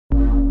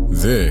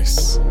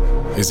This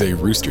is a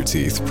Rooster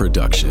Teeth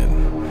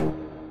production.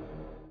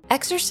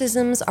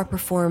 Exorcisms are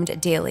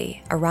performed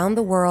daily around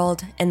the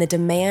world, and the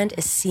demand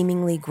is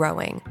seemingly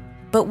growing.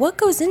 But what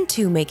goes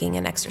into making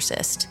an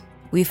exorcist?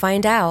 We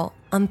find out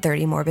on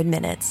 30 Morbid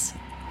Minutes.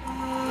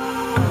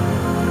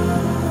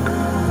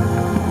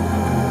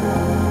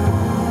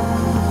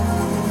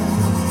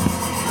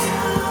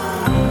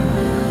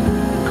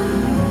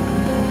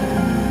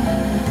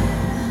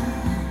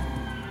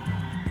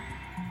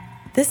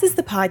 This is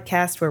the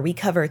podcast where we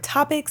cover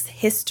topics,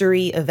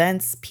 history,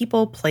 events,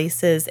 people,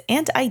 places,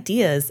 and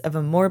ideas of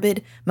a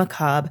morbid,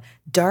 macabre,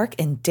 dark,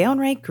 and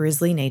downright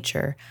grisly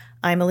nature.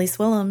 I'm Elise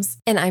Willems.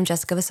 And I'm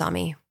Jessica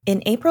Vasami.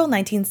 In April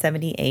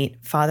 1978,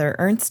 Father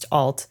Ernst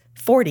Alt,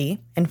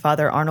 40, and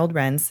Father Arnold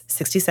Renz,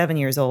 67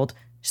 years old,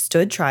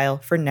 stood trial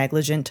for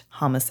negligent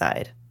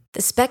homicide.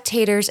 The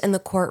spectators in the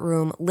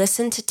courtroom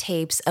listened to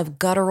tapes of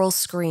guttural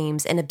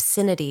screams and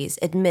obscenities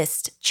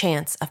amidst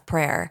chants of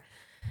prayer.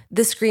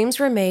 The screams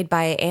were made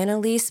by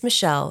Anneliese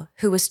Michel,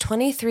 who was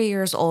 23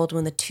 years old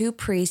when the two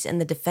priests in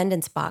the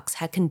defendant's box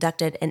had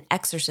conducted an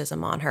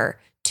exorcism on her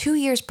 2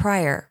 years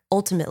prior,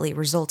 ultimately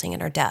resulting in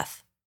her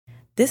death.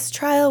 This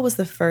trial was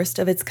the first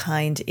of its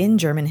kind in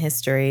German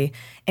history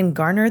and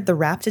garnered the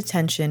rapt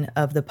attention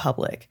of the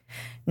public.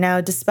 Now,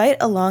 despite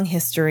a long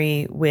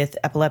history with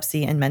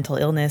epilepsy and mental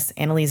illness,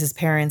 Anneliese's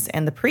parents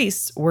and the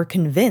priests were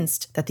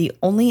convinced that the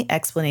only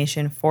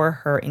explanation for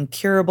her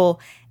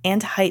incurable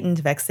and heightened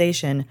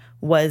vexation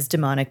was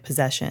demonic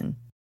possession.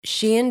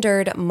 She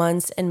endured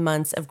months and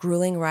months of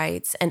grueling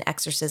rites and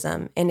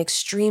exorcism in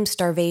extreme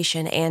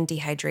starvation and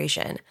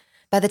dehydration.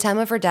 By the time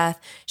of her death,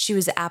 she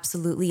was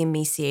absolutely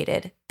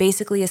emaciated,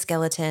 basically a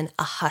skeleton,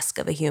 a husk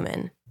of a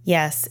human.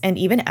 Yes, and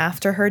even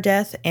after her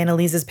death,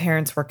 Anneliese's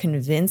parents were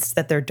convinced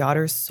that their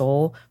daughter's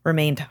soul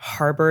remained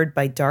harbored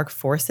by dark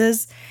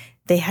forces.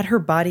 They had her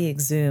body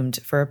exhumed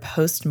for a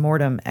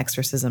post-mortem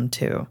exorcism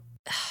too.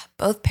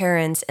 Both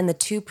parents and the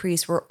two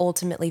priests were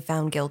ultimately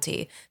found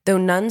guilty, though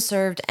none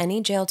served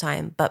any jail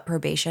time but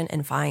probation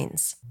and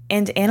fines.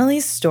 And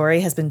Anneliese's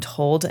story has been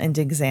told and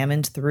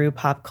examined through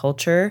pop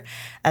culture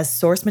as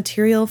source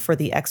material for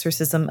The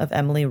Exorcism of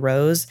Emily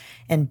Rose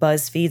and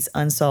BuzzFeed's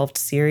Unsolved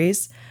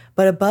series.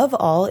 But above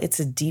all, it's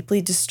a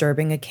deeply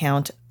disturbing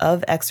account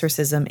of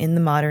exorcism in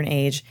the modern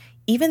age,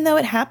 even though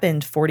it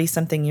happened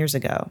 40-something years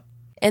ago.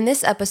 In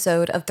this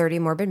episode of 30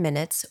 Morbid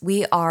Minutes,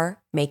 we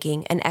are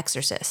making an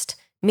exorcist,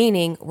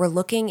 meaning we're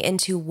looking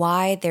into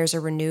why there's a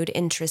renewed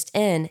interest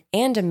in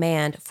and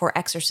demand for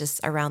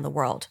exorcists around the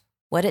world,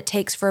 what it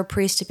takes for a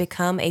priest to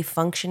become a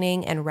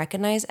functioning and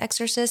recognized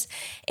exorcist,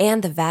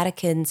 and the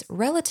Vatican's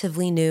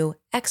relatively new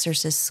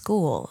exorcist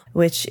school.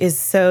 Which is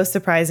so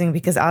surprising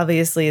because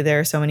obviously there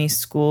are so many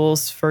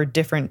schools for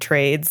different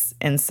trades.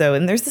 And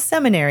there's the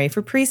seminary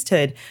for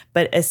priesthood,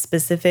 but a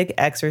specific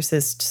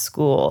exorcist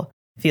school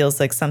feels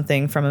like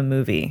something from a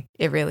movie.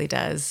 It really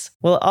does.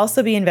 We'll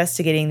also be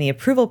investigating the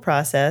approval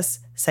process,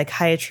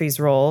 psychiatry's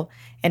role,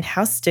 and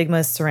how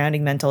stigmas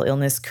surrounding mental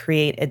illness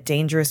create a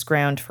dangerous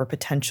ground for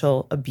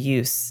potential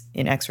abuse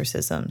in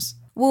exorcisms.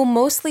 We'll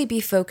mostly be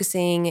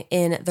focusing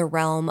in the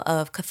realm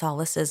of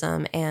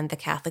Catholicism and the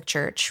Catholic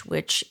Church,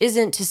 which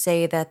isn't to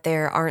say that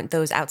there aren't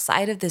those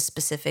outside of this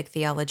specific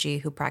theology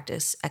who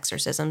practice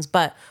exorcisms,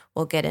 but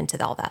we'll get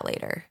into all that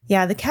later.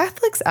 Yeah, the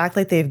Catholics act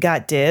like they've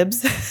got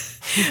dibs,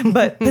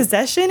 but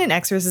possession and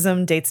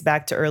exorcism dates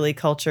back to early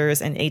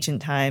cultures and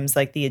ancient times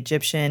like the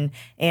Egyptian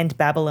and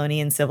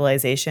Babylonian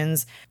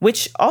civilizations,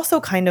 which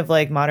also kind of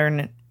like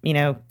modern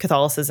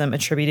Catholicism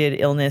attributed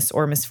illness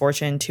or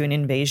misfortune to an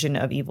invasion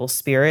of evil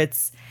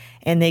spirits,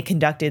 and they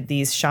conducted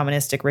these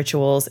shamanistic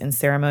rituals and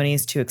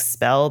ceremonies to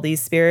expel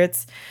these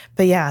spirits.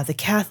 But yeah, the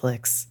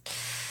Catholics.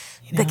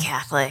 The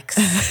Catholics.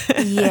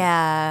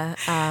 Yeah.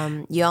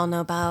 You all know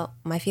about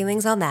my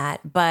feelings on that.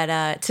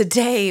 But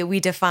today we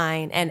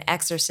define an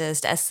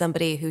exorcist as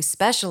somebody who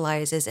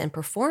specializes in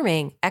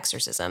performing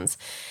exorcisms.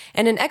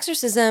 And an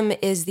exorcism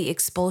is the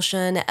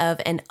expulsion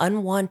of an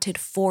unwanted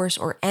force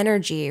or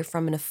energy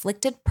from an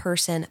afflicted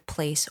person,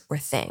 place, or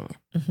thing.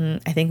 Mm-hmm.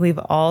 I think we've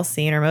all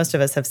seen, or most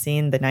of us have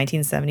seen, the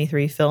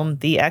 1973 film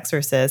The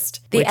Exorcist.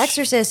 The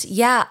Exorcist,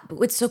 yeah.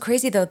 It's so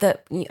crazy, though,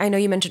 that I know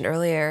you mentioned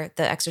earlier,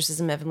 The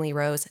Exorcism of Emily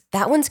Rose.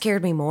 That one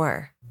scared me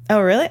more.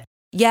 Oh, really?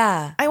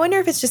 Yeah. I wonder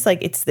if it's just like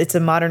it's a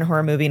modern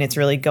horror movie and it's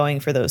really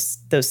going for those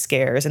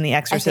scares, and The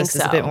Exorcist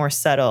is a bit more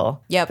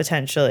subtle,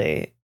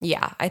 potentially.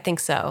 Yeah, I think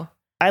so.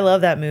 I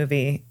love that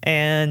movie,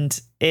 and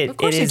of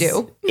course you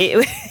do.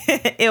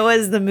 It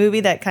was the movie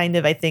that kind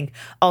of, I think,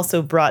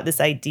 also brought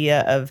this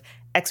idea of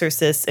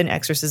exorcists and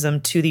exorcism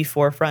to the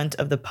forefront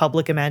of the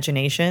public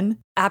imagination.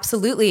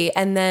 Absolutely.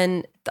 And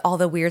then all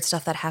the weird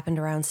stuff that happened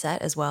around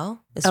set as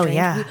well. Oh,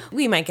 yeah.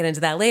 We might get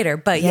into that later,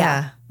 but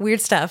yeah weird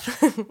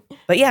stuff.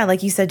 But yeah,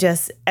 like you said,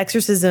 Jess,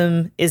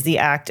 exorcism is the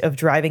act of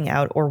driving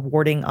out or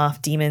warding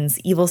off demons,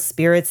 evil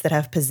spirits that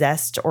have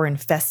possessed or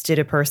infested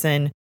a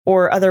person,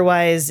 or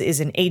otherwise is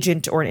an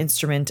agent or an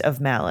instrument of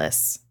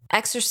malice.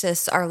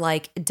 Exorcists are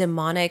like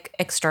demonic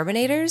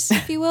exterminators,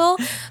 if you will,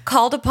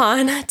 called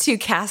upon to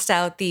cast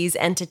out these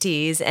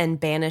entities and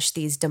banish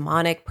these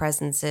demonic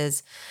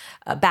presences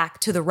back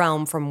to the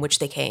realm from which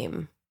they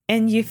came.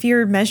 And if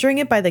you're measuring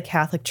it by the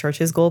Catholic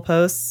Church's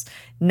goalposts,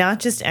 not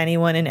just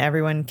anyone and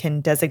everyone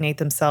can designate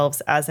themselves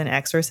as an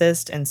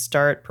exorcist and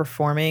start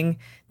performing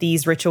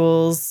these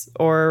rituals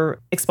or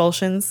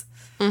expulsions.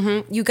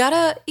 Mm-hmm. You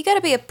gotta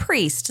be a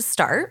priest to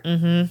start,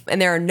 and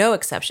there are no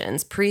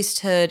exceptions.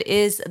 Priesthood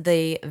is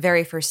the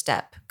very first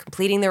step,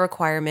 completing the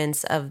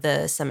requirements of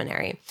the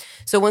seminary.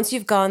 So once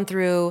you've gone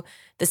through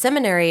the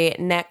seminary,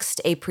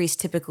 next a priest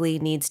typically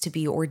needs to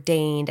be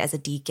ordained as a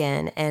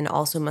deacon and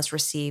also must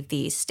receive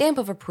the stamp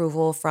of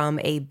approval from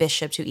a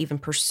bishop to even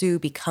pursue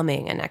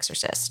becoming an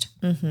exorcist.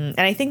 And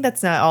I think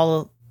that's not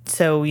all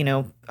so,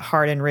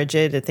 hard and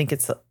rigid.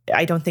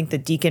 I don't think the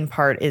deacon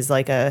part is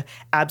like a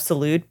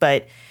absolute,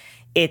 but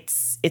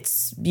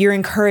you're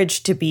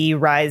encouraged to be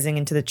rising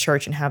into the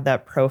church and have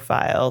that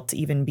profile to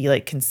even be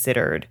like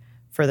considered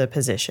for the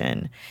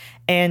position.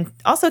 And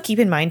also keep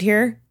in mind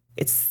here,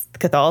 it's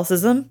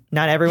Catholicism.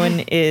 Not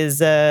everyone is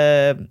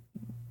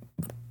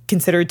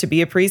considered to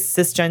be a priest.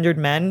 Cisgendered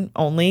men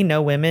only,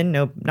 no women,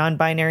 no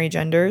non-binary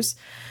genders.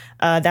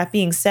 That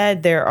being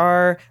said, there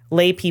are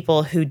lay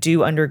people who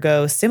do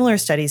undergo similar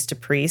studies to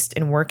priest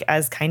and work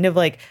as kind of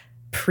like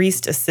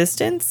priest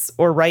assistants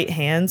or right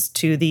hands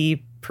to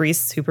the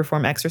priests who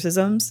perform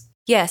exorcisms.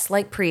 Yes,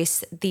 like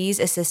priests, these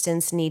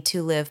assistants need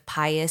to live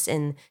pious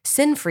and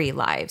sin-free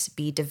lives,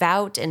 be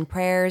devout in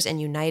prayers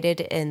and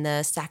united in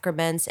the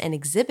sacraments, and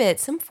exhibit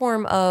some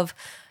form of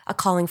a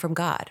calling from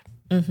God.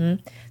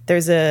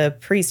 There's a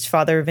priest,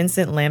 Father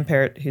Vincent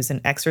Lampert, who's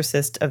an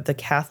exorcist of the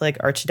Catholic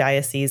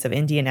Archdiocese of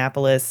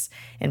Indianapolis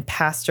and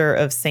pastor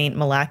of St.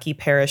 Malachi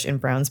Parish in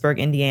Brownsburg,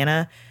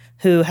 Indiana,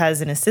 who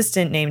has an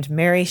assistant named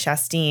Mary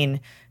Chastain,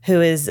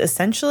 who is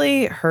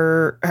essentially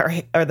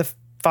the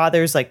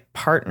father's like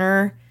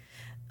partner,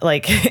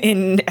 like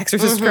in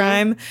exorcist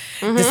crime,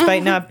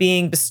 despite not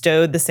being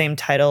bestowed the same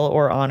title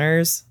or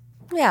honors.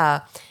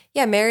 Yeah,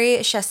 Mary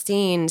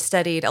Chastain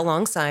studied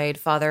alongside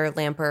Father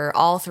Lamper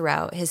all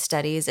throughout his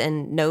studies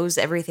and knows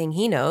everything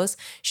he knows.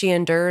 She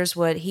endures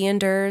what he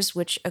endures,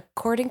 which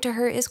according to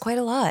her is quite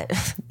a lot.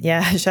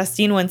 Yeah,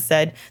 Chastain once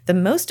said, "The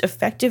most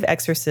effective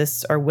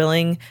exorcists are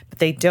willing, but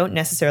they don't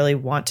necessarily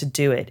want to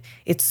do it.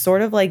 It's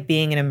sort of like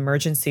being an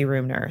emergency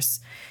room nurse.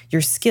 You're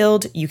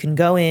skilled, you can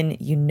go in,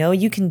 you know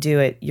you can do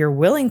it, you're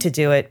willing to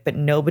do it, but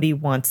nobody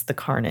wants the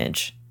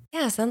carnage."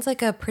 Yeah, sounds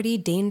like a pretty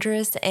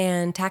dangerous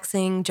and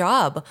taxing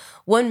job.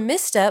 One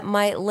misstep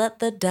might let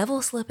the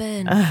devil slip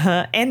in.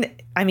 And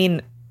I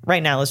mean,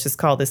 right now, let's just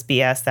call this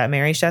BS that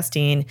Mary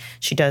Chastain,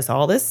 she does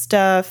all this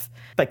stuff,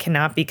 but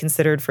cannot be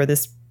considered for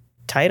this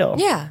title.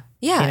 Yeah,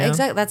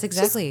 exactly. That's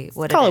exactly just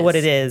what call it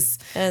is.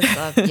 it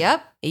what it is.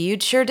 Yep, you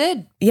sure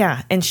did.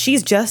 Yeah, and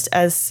she's just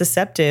as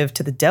susceptible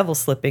to the devil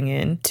slipping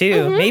in,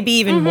 too. Maybe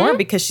even more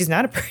because she's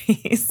not a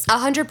priest.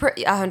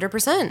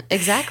 100%.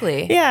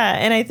 Exactly. Yeah,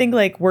 and I think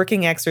like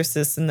working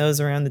exorcists and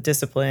those around the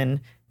discipline,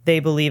 they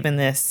believe in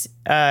this.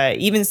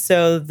 Even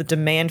so, the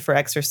demand for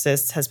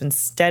exorcists has been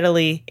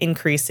steadily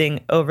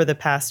increasing over the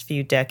past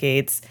few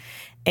decades.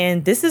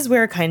 And this is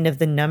where kind of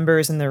the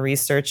numbers and the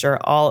research are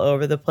all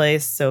over the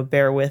place, so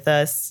bear with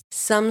us.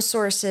 Some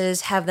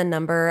sources have the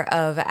number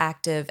of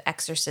active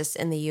exorcists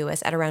in the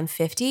U.S. at around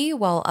 50,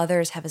 while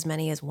others have as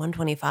many as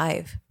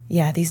 125.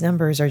 Yeah, these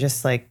numbers are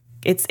just like,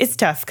 it's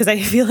tough because I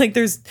feel like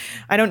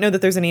I don't know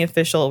that there's any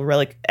official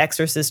like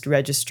exorcist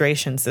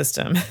registration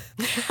system,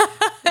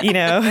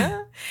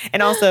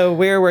 And also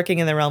we're working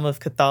in the realm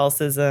of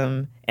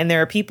Catholicism, and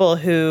there are people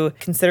who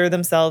consider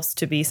themselves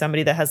to be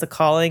somebody that has a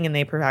calling and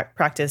they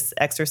practice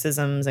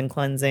exorcisms and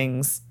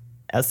cleansings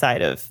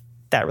outside of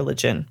that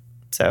religion.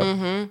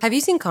 So, Have you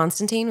seen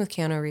Constantine with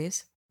Keanu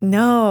Reeves?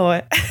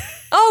 No.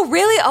 Oh,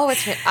 really? Oh,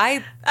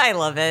 I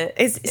love it.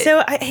 It's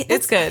good. I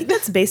think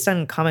that's based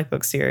on comic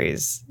book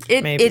series.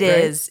 It right?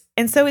 is.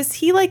 And so is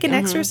he like an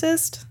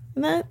exorcist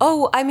in that?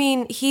 Oh, I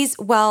mean, he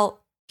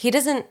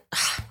doesn't,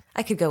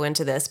 I could go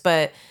into this,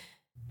 but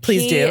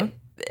Please do.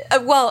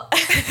 Well,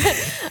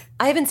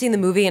 I haven't seen the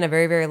movie in a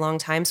very, very long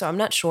time, so I'm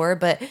not sure,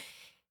 but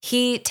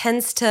he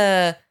tends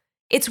to,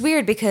 it's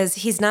weird because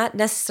he's not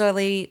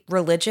necessarily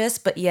religious,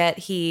 but yet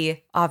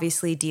he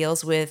obviously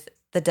deals with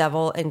the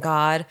devil and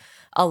God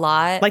a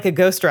lot. Like a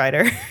Ghost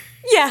Rider.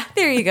 Yeah,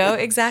 there you go.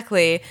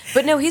 Exactly.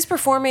 But no, he's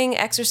performing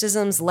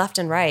exorcisms left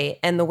and right.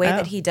 And the way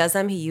that he does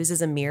them, he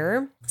uses a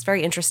mirror. It's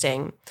very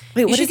interesting.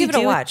 Wait, you should give it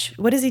a watch.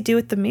 What does he do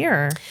with the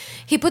mirror?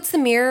 He puts the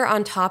mirror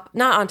on top,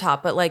 not on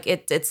top, but like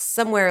it's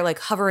somewhere like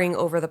hovering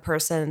over the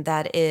person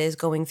that is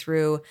going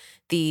through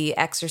the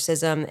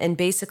exorcism. And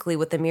basically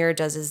what the mirror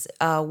does is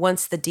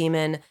once the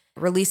demon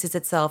releases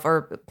itself,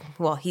 or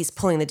well, he's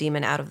pulling the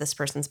demon out of this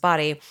person's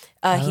body,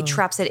 he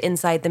traps it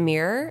inside the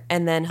mirror,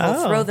 and then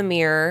he'll throw the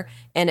mirror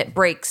and it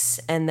breaks,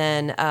 and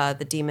then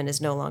the demon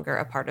is no longer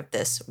a part of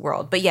this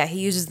world. But yeah, he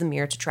uses the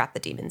mirror to trap the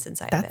demons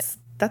inside of it.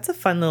 That's a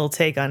fun little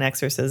take on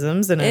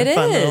exorcisms and a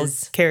fun little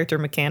character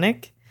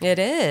mechanic. It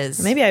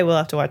is. Maybe I will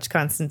have to watch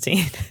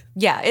Constantine.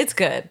 Yeah, it's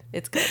good.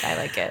 It's good. I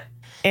like it.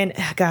 And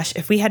gosh,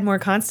 if we had more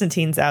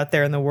Constantines out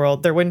there in the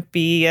world, there wouldn't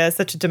be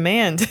such a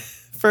demand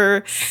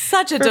for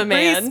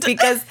demand.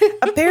 Because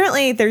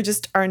apparently there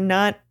just are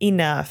not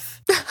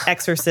enough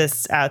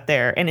exorcists out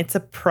there. And it's a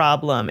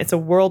problem. It's a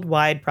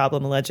worldwide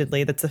problem,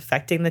 allegedly, that's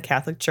affecting the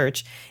Catholic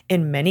Church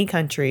in many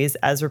countries,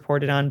 as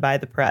reported on by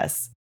the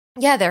press.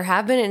 Yeah, there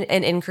have been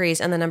an increase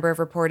in the number of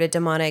reported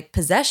demonic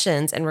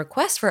possessions, and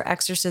requests for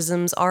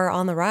exorcisms are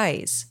on the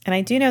rise. And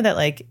I do know that,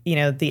 like, you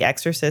know, The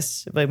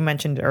Exorcist, like we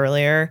mentioned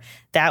earlier,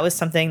 that was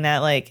something that,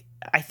 like,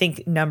 I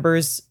think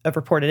numbers of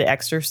reported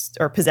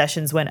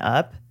possessions went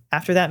up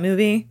after that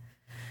movie.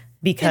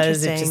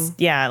 Because it just,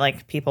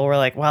 like people were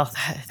like, well,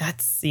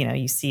 that's, you know,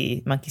 you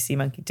see,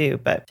 monkey do.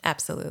 But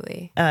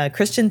absolutely.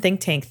 Christian think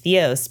tank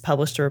Theos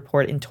published a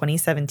report in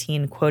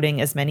 2017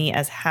 quoting as many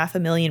as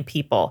 500,000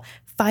 people,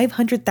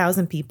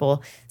 500,000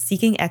 people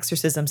seeking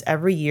exorcisms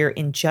every year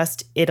in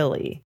just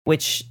Italy,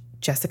 which,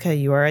 Jessica,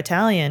 you are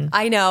Italian.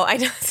 I know.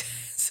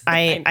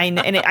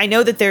 I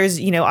know that there's,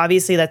 you know,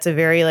 obviously that's a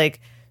very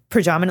like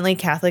predominantly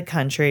Catholic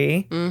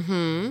country.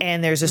 Mm-hmm.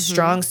 And there's a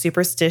strong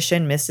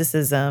superstition,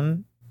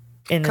 mysticism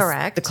in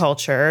the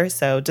culture.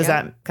 So does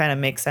that kind of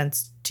make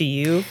sense to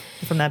you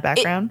from that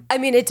background?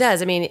 It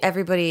does.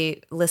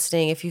 Everybody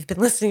listening, if you've been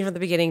listening from the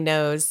beginning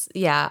knows,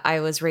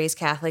 I was raised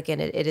Catholic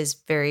and it is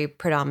very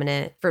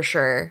predominant for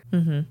sure.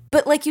 Mm-hmm.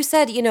 But like you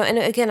said, you know, and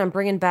again, I'm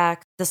bringing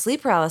back the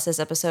sleep paralysis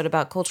episode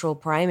about cultural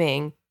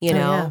priming, you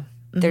know,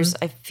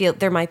 I feel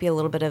there might be a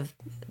little bit of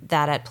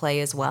that at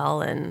play as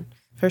well. And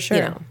for sure.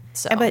 You know,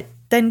 so. But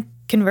then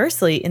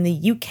conversely, in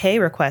the UK,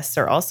 requests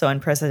are also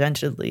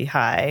unprecedentedly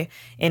high,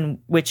 in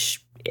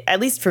which, at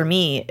least for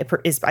me,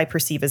 I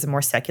perceive as a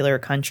more secular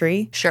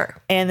country.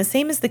 Sure. And the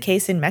same is the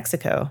case in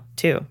Mexico,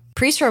 too.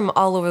 Priests from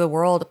all over the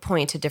world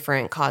point to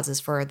different causes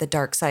for the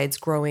dark side's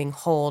growing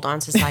hold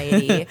on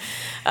society.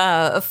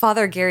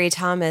 Father Gary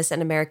Thomas,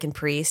 an American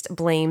priest,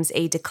 blames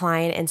a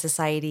decline in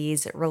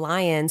society's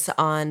reliance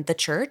on the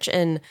church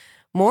and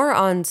more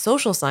on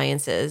social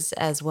sciences,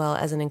 as well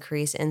as an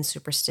increase in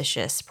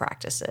superstitious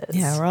practices.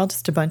 Yeah, we're all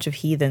just a bunch of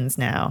heathens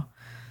now.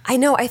 I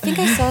know. I think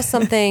I saw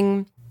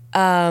something.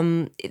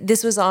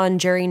 This was on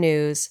Jerry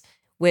News,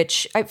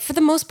 which for the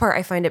most part,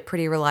 I find it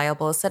pretty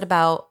reliable. It said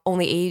about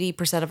only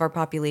 80% of our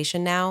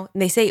population now, and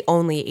they say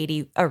only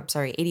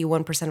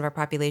 81% of our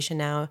population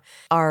now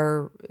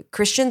are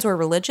Christians or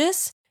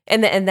religious,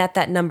 and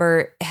that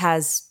number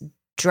has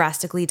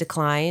drastically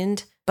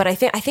declined. But I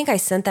think I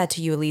sent that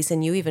to you, Elise,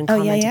 and you even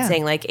commented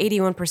saying like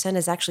 81%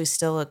 is actually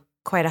still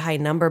quite a high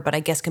number, but I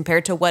guess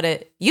compared to what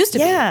it used to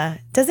be. Yeah.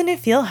 Doesn't it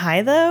feel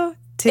high though?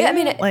 Too?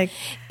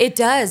 It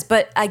does,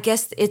 but I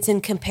guess it's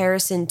in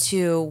comparison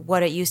to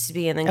what it used to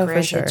be. And then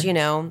granted, you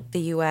know, the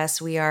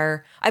U.S.,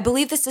 I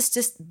believe the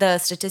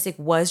statistic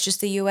was just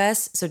the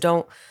U.S., so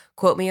don't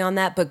quote me on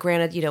that. But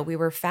granted, you know, we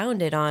were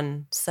founded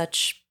on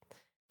such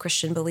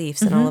Christian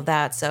beliefs and all of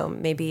that. So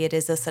maybe it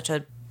is such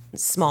a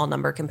small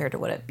number compared to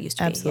what it used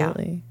to be.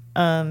 Absolutely.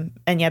 And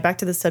back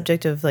to the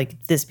subject of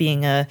like this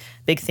being a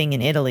big thing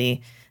in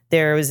Italy.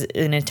 There was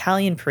an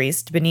Italian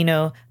priest,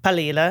 Benino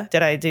Palila.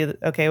 Did I do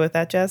okay with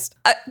that, Jess?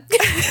 I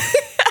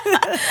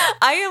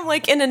am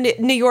like in a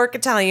New York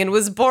Italian.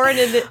 Was born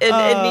in New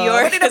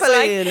York.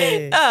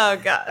 Oh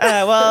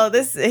God.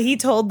 He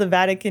told the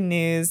Vatican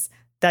News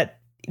that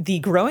the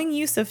growing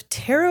use of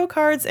tarot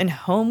cards and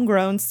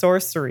homegrown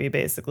sorcery,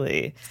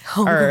 basically,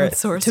 are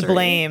to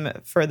blame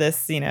for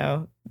this, you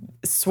know,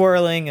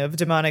 swirling of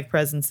demonic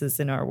presences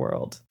in our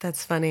world.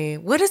 That's funny.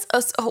 What is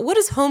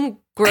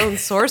homegrown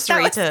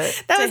sorcery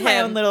that was my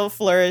own little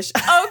flourish.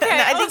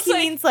 Okay. I think he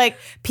means like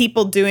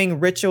people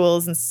doing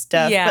rituals and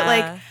stuff. Yeah. But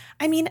like,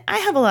 I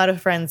have a lot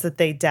of friends that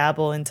they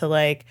dabble into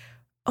like,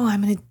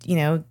 I'm going to, you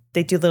know,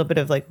 they do a little bit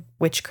of like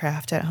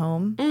witchcraft at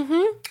home.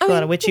 Mm-hmm. A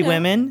lot of witchy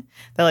women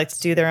that like to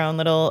do their own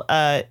little,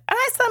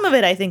 some of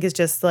it I think is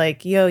just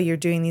like, you're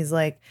doing these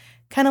like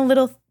kind of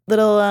little,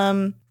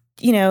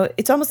 you know,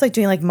 it's almost like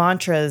doing like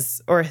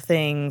mantras or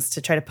things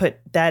to try to put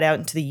that out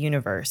into the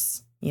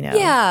universe, you know?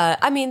 Yeah.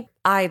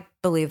 I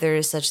believe there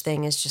is such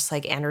thing as just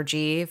like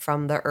energy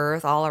from the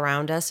earth all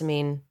around us.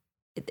 It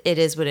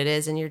is what it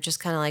is. And you're just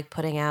kind of like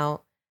putting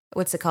out,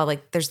 what's it called?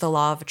 Like there's the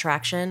law of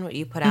attraction, what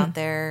you put out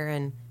there.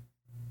 And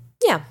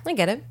yeah, I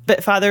get it.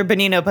 But Father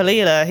Benino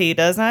Palila, he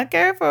does not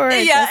care for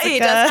it. Yeah, Jessica. He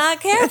does not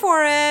care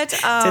for it.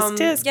 Tisk,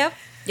 tisk.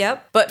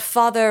 Yep. But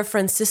Father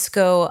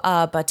Francisco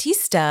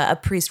Batista, a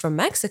priest from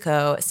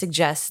Mexico,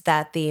 suggests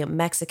that the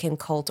Mexican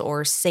cult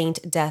or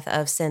Saint Death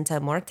of Santa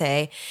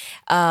Muerte,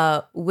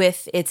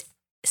 with its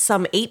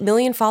some 8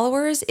 million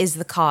followers, is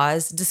the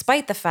cause,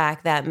 despite the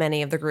fact that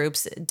many of the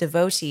group's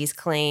devotees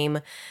claim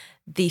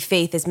the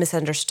faith is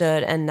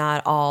misunderstood and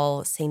not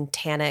all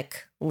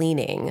satanic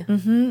leaning.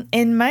 Mm-hmm.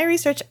 In my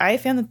research, I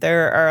found that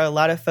there are a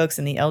lot of folks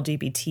in the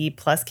LGBT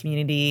plus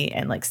community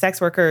and like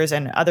sex workers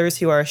and others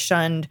who are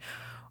shunned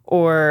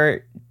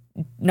or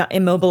not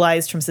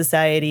immobilized from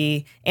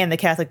society and the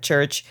Catholic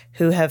Church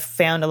who have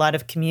found a lot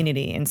of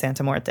community in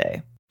Santa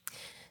Muerte.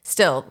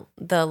 Still,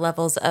 the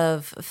levels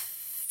of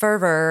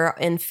fervor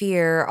and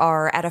fear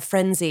are at a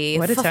frenzy.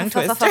 What a tongue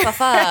twister.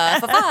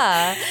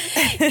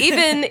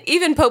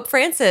 Even Pope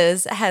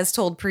Francis has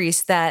told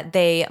priests that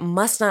they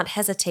must not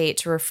hesitate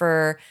to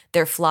refer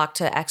their flock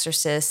to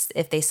exorcists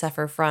if they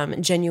suffer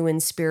from genuine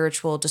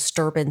spiritual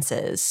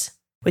disturbances.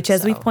 Which,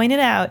 as we've pointed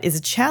out, is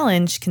a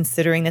challenge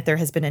considering that there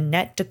has been a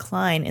net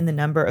decline in the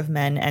number of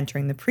men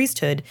entering the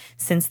priesthood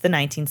since the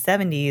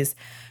 1970s.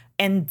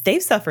 And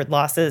they've suffered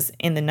losses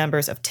in the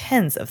numbers of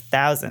tens of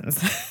thousands.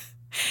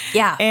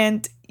 Yeah.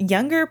 And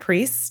younger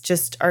priests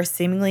just are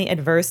seemingly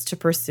adverse to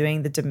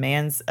pursuing the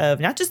demands of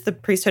not just the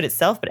priesthood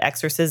itself, but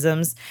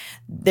exorcisms.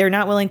 They're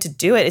not willing to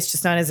do it. It's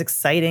just not as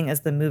exciting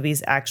as the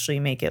movies actually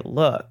make it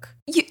look.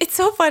 It's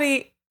so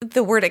funny,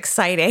 the word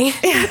exciting.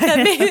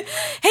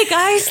 Hey,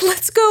 guys,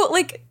 let's go.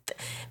 Like,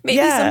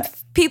 maybe some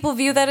people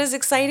view that as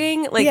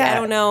exciting. Like, I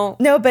don't know.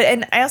 No,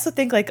 and I also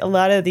think like a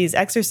lot of these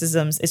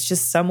exorcisms, it's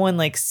just someone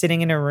like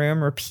sitting in a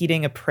room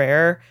repeating a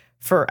prayer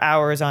for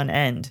hours on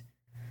end.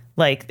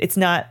 Like, it's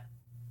not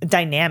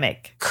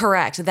dynamic.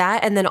 Correct.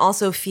 That, and then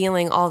also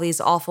feeling all these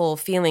awful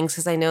feelings,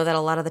 because I know that a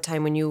lot of the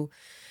time when you,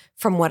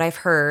 from what I've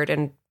heard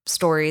and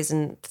stories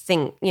and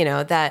think,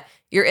 that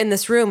you're in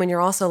this room and you're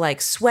also like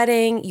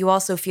sweating, you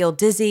also feel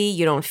dizzy,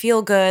 you don't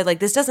feel good. Like,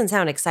 this doesn't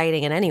sound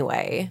exciting in any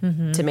way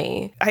to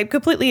me. I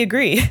completely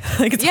agree.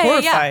 Like, it's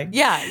horrifying.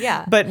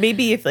 Yeah. But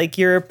maybe if like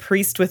you're a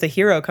priest with a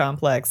hero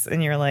complex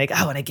and you're like,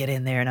 I want to get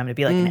in there and I'm going to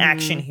be like an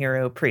action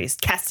hero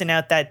priest casting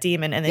out that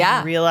demon, and then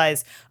you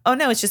realize, oh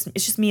no, it's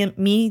just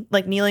me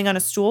like kneeling on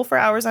a stool for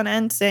hours on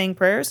end saying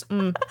prayers.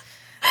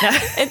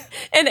 An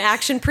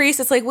action priest.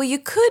 It's like, well, you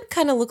could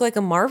kind of look like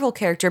a Marvel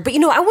character, but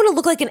I want to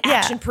look like an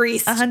action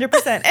priest.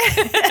 100%.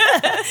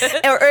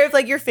 or if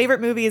like your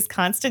favorite movie is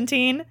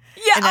Constantine.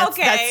 Yeah, and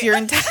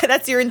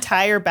that's your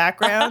entire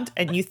background,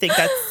 and you think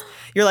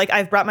you're like,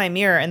 I've brought my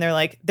mirror, and they're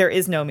like, there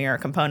is no mirror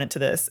component to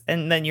this,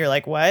 and then you're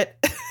like, what?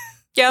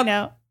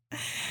 Yep.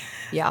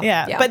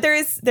 Yeah. But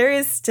there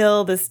is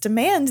still this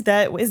demand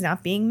that is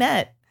not being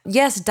met.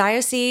 Yes,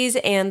 dioceses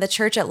and the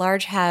church at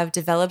large have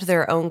developed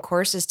their own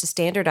courses to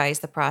standardize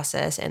the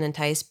process and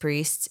entice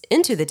priests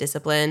into the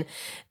discipline.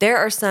 There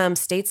are some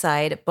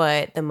stateside,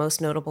 but the most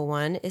notable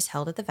one is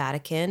held at the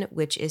Vatican,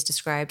 which is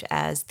described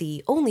as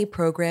the only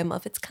program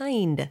of its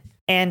kind.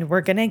 And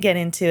we're going to get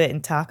into it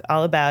and talk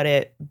all about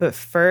it. But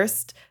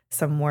first,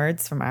 some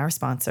words from our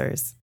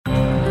sponsors.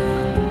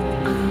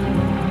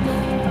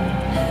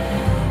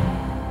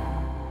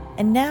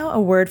 And now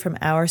a word from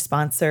our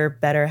sponsor,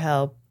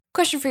 BetterHelp.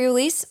 Question for you,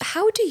 Elise.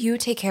 How do you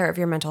take care of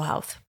your mental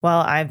health?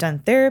 Well, I've done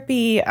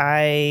therapy.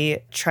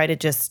 I try to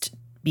just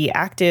be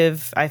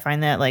active. I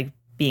find that like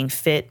being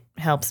fit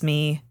helps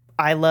me.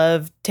 I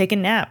love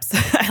taking naps.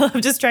 I love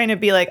just trying to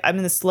be like, I'm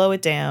going to slow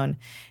it down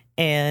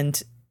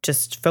and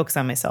just focus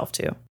on myself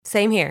too.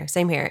 Same here.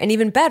 And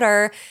even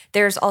better,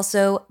 there's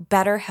also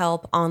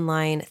BetterHelp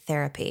online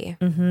therapy.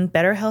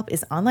 BetterHelp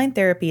is online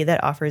therapy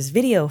that offers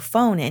video,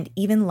 phone, and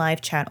even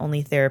live chat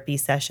only therapy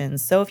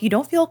sessions. So if you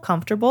don't feel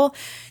comfortable,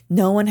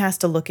 no one has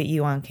to look at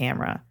you on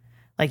camera.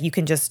 Like, you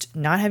can just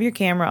not have your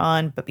camera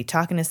on, but be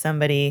talking to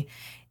somebody.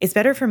 It's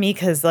better for me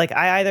because like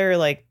I either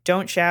like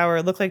don't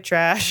shower, look like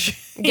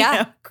trash,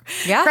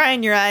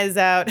 crying your eyes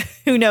out.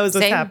 Who knows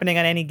what's happening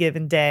on any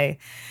given day.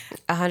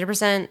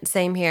 100%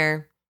 same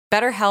here.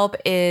 BetterHelp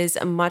is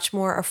much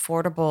more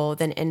affordable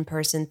than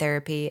in-person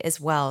therapy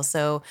as well.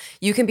 So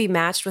you can be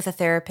matched with a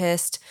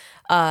therapist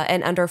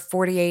in under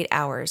 48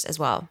 hours as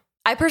well.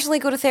 I personally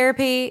go to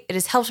therapy. It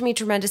has helped me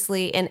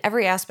tremendously in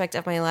every aspect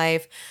of my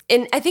life.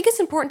 And I think it's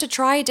important to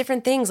try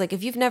different things. Like,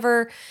 if you've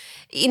never,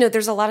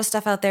 there's a lot of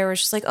stuff out there where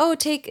it's just like, oh,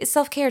 take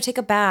self-care, take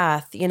a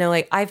bath.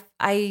 Like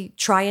I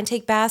try and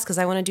take baths because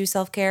I want to do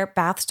self-care.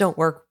 Baths don't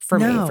work for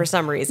me for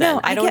some reason. No,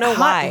 I don't know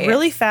why.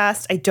 Really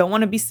fast. I don't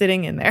want to be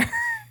sitting in there.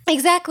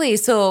 Exactly.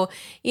 So,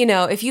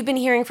 if you've been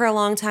hearing for a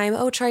long time,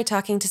 oh, try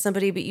talking to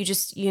somebody, but you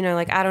just,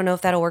 like, I don't know if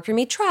that'll work for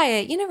me. Try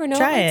it. You never know.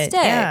 Try it.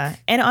 Yeah.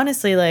 And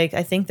honestly, like,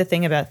 I think the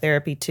thing about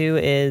therapy too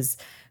is,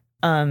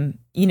 in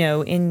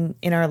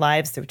our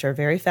lives, which are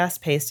very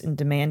fast paced and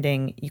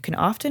demanding, you can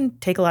often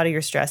take a lot of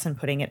your stress and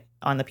putting it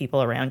on the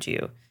people around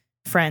you,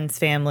 friends,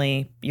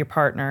 family, your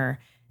partner,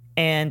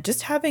 and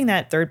just having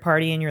that third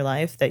party in your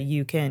life that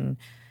you can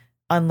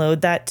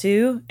unload that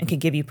to and can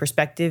give you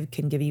perspective,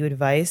 can give you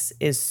advice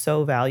is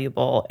so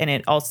valuable. And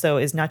it also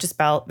is not just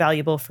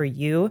valuable for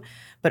you,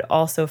 but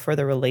also for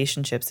the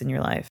relationships in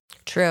your life.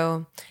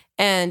 True.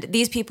 And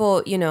these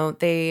people,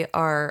 they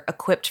are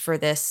equipped for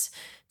this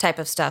type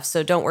of stuff.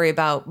 So don't worry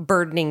about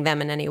burdening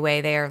them in any way.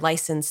 They are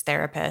licensed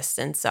therapists,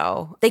 and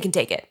so they can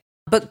take it.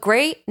 But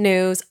great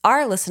news,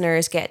 our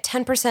listeners get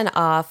 10%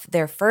 off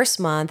their first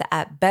month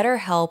at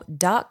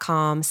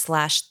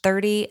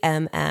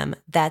betterhelp.com/30mm.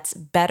 That's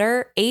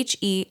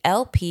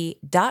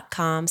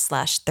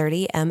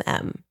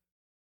betterhelp.com/30mm.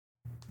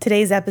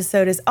 Today's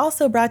episode is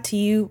also brought to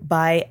you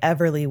by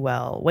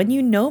Everlywell. When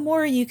you know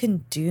more, you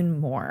can do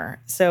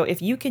more. So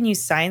if you can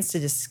use science to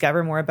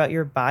discover more about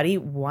your body,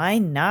 why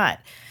not?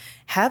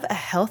 have a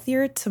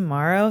healthier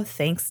tomorrow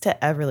thanks to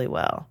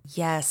Everlywell.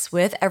 Yes,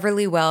 with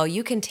Everlywell,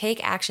 you can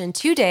take action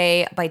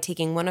today by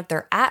taking one of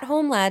their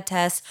at-home lab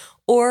tests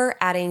or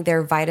adding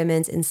their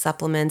vitamins and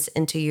supplements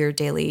into your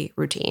daily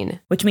routine.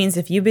 Which means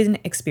if you've been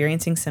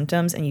experiencing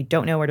symptoms and you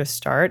don't know where to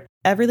start,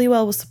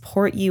 Everlywell will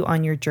support you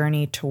on your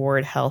journey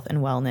toward health and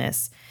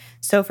wellness.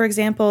 So, for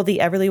example, the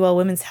Everlywell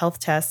Women's Health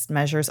Test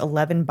measures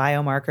 11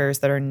 biomarkers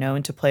that are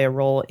known to play a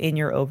role in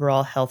your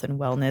overall health and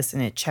wellness,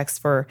 and it checks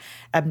for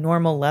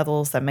abnormal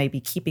levels that might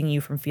be keeping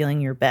you from feeling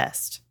your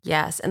best.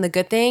 Yes, and the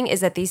good thing is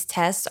that these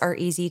tests are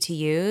easy to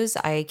use.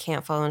 I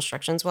can't follow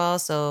instructions well,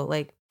 so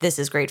this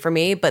is great for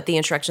me, but the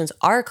instructions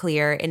are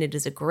clear, and it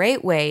is a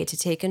great way to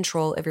take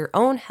control of your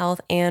own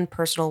health and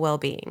personal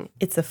well-being.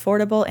 It's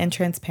affordable and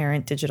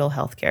transparent digital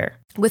healthcare.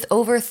 With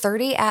over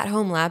 30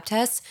 at-home lab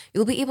tests,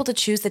 you'll be able to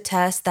choose the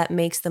test that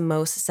makes the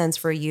most sense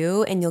for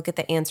you, and you'll get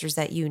the answers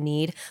that you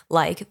need,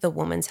 like the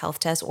woman's health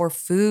test or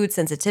food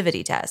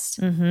sensitivity test.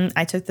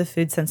 I took the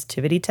food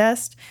sensitivity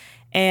test,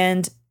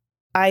 and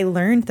I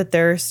learned that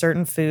there are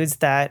certain foods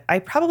that I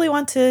probably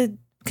want to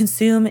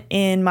consume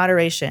in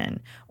moderation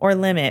or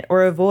limit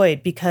or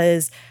avoid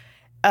because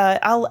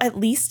I'll at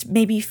least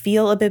maybe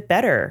feel a bit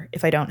better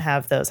if I don't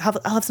have those.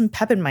 I'll have some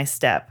pep in my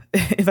step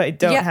if I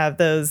don't have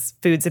those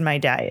foods in my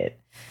diet.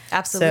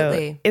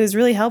 Absolutely. So it was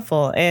really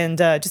helpful. And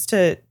just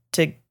to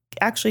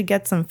actually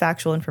get some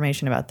factual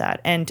information about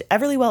that. And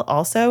Everlywell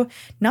also,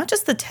 not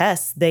just the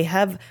tests, they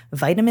have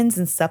vitamins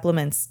and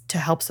supplements to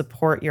help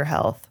support your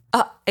health.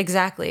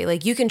 Exactly.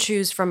 You can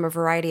choose from a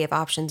variety of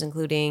options,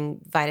 including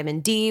vitamin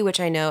D, which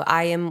I know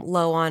I am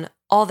low on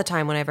all the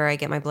time whenever I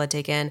get my blood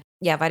taken.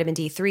 Yeah, vitamin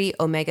D3,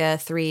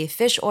 omega-3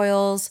 fish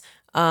oils.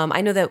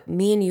 I know that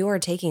me and you are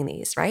taking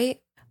these, right?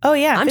 Oh,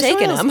 yeah. I'm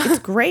taking them. It's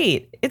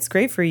great. It's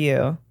great for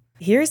you.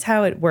 Here's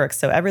how it works.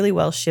 So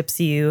Everlywell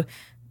ships you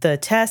the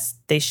test,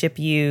 they ship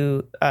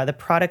you the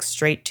product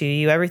straight to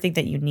you, everything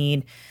that you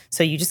need.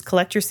 So you just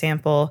collect your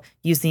sample,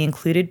 use the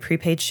included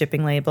prepaid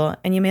shipping label,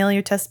 and you mail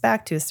your test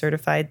back to a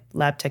certified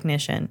lab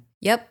technician.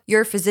 Yep.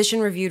 Your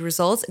physician-reviewed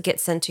results get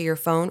sent to your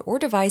phone or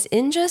device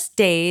in just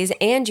days,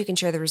 and you can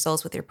share the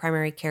results with your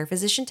primary care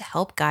physician to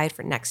help guide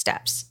for next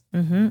steps.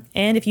 And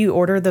if you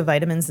order the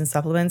vitamins and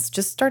supplements,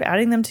 just start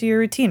adding them to your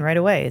routine right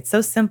away. It's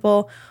so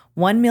simple.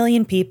 1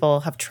 million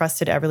people have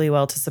trusted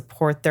Everlywell to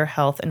support their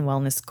health and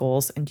wellness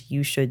goals, and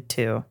you should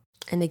too.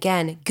 And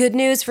again, good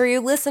news for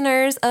you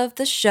listeners of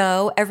the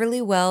show.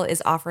 Everlywell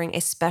is offering a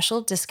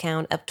special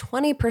discount of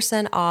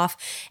 20% off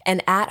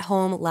an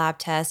at-home lab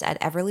test at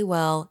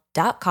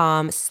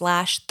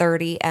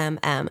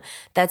everlywell.com/30mm.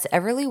 That's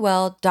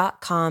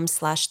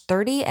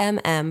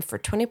everlywell.com/30mm for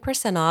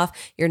 20% off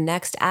your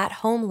next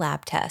at-home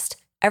lab test.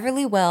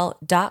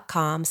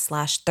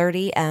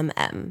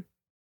 everlywell.com/30mm.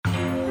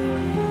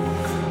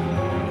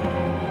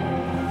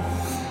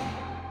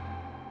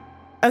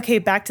 Okay,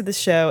 back to the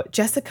show.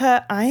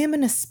 Jessica, I am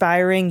an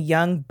aspiring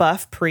young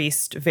buff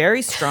priest,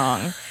 very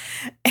strong,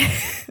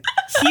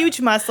 huge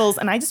muscles,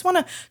 and I just want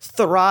to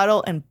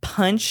throttle and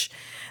punch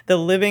the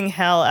living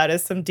hell out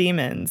of some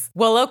demons.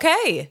 Well,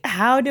 okay.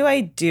 How do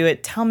I do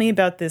it? Tell me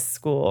about this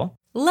school.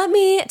 Let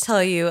me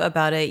tell you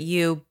about it,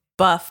 you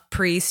buff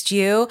priest,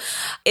 you.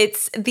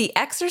 It's the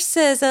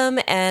Exorcism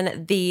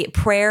and the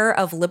Prayer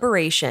of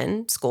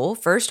Liberation School.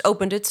 First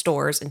opened its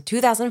doors in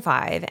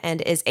 2005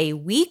 and is a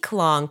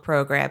week-long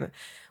program.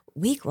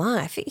 Week-long?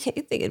 I think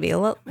it'd be a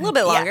little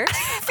bit longer. Yeah.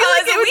 I feel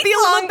like it would be a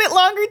little bit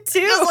longer too.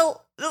 Just a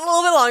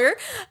little bit longer.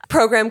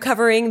 Program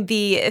covering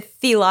the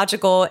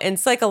theological and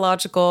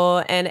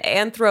psychological and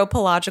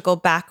anthropological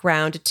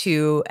background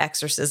to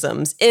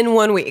exorcisms in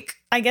 1 week.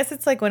 I guess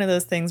it's like one of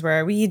those things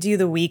where you do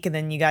the week and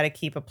then you got to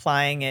keep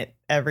applying it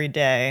every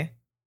day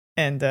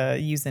and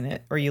using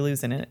it or you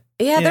losing it.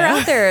 Yeah, they're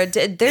out there.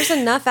 There's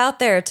enough out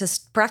there to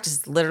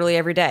practice literally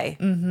every day.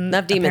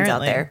 Enough demons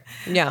apparently. out there.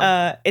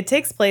 Yeah. It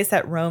takes place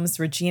at Rome's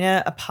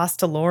Regina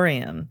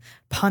Apostolorum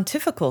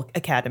Pontifical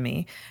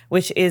Academy,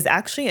 which is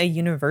actually a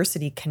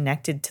university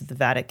connected to the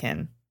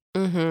Vatican.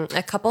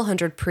 A couple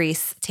hundred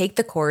priests take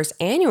the course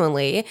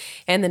annually,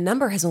 and the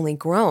number has only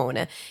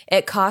grown.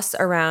 It costs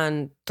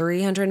around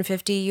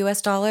 $350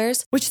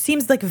 US. Which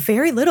seems like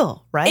very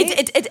little, right?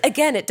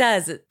 It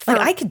does. Like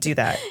I could do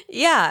that.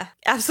 Yeah,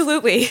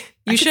 absolutely.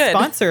 You I should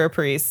sponsor a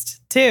priest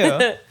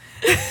too.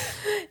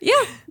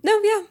 Yeah.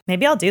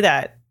 Maybe I'll do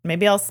that.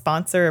 Maybe I'll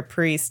sponsor a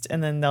priest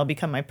and then they'll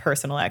become my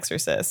personal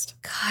exorcist.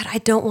 God, I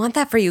don't want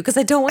that for you because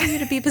I don't want you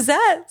to be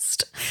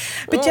possessed.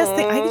 But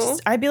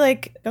I'd be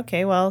like,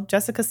 okay, well,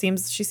 Jessica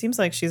seems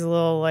like she's a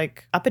little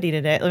like uppity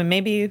today. Like,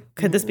 maybe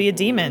could this be a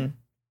demon?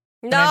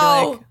 No.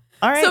 Like,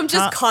 all right. So I'm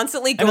just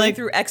constantly going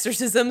through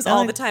exorcisms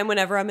all the time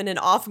whenever I'm in an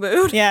off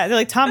mood. Yeah, they're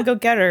like, Tom, go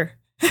get her.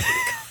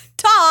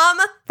 Tom!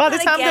 Father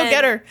Tom, go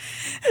get her.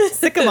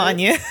 Sick 'em on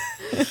you.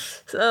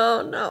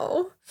 Oh,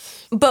 no.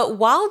 But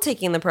while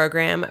taking the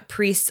program,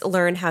 priests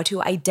learn how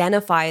to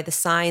identify the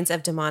signs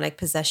of demonic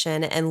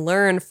possession and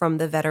learn from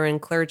the veteran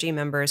clergy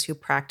members who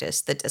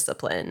practice the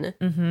discipline.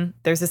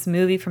 There's this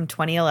movie from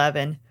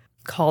 2011,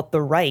 called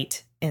The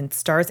Rite, and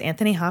stars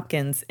Anthony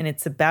Hopkins, and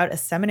it's about a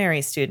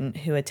seminary student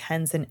who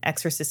attends an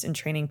exorcist in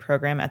training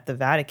program at the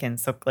Vatican,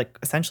 so like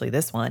essentially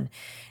this one.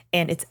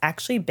 And it's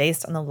actually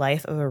based on the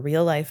life of a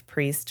real-life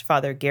priest,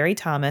 Father Gary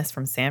Thomas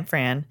from San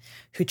Fran,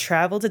 who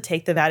traveled to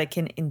take the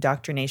Vatican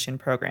indoctrination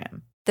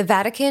program. The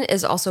Vatican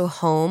is also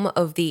home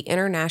of the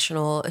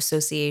International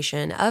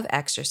Association of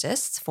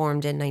Exorcists,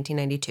 formed in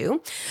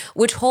 1992,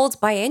 which holds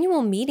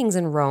biannual meetings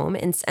in Rome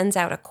and sends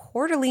out a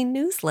quarterly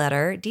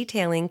newsletter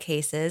detailing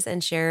cases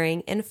and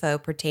sharing info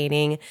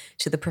pertaining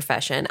to the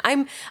profession.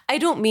 I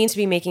don't mean to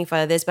be making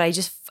fun of this, but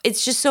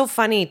it's just so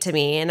funny to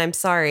me, and I'm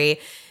sorry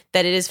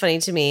that it is funny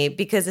to me,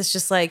 because it's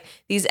just like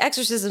these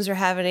exorcisms are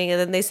happening and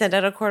then they send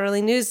out a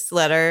quarterly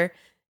newsletter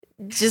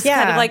just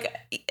kind of like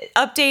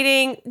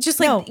updating, just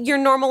like your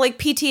normal like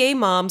PTA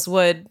moms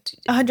would.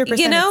 100%.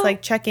 You know? It's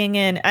like checking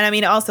in. And I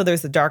mean, also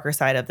there's the darker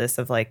side of this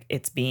of like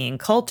it's being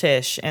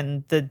cultish,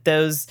 and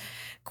those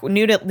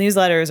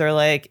newsletters are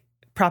like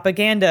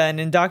propaganda and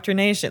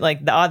indoctrination,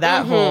 like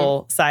that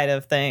whole side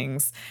of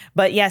things.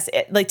 But yes,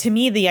 like to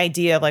me, the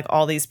idea of like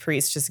all these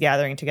priests just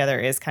gathering together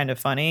is kind of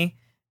funny,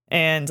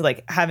 and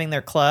like having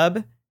their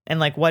club, and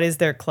like what is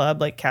their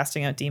club, like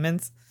casting out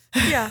demons.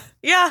 Yeah.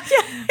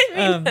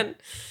 I mean,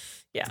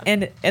 yeah.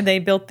 And they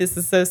built this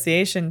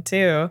association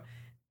too.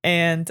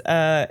 And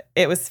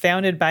it was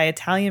founded by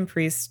Italian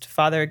priest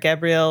Father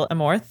Gabriele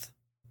Amorth,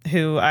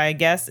 who I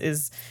guess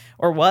is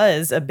or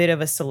was a bit of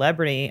a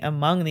celebrity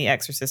among the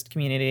exorcist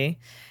community.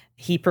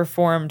 He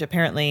performed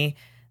apparently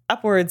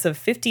upwards of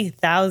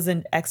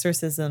 50,000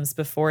 exorcisms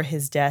before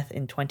his death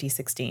in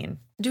 2016.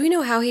 Do we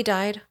know how he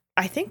died?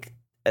 I think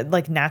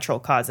like natural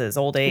causes,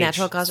 old age,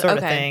 natural causes, sort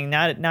of thing,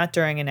 not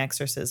during an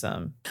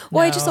exorcism.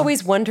 Well, I just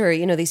always wonder,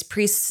 these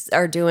priests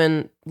are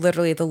doing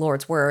literally the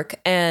Lord's work,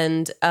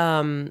 and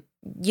are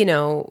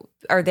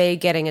they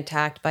getting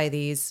attacked by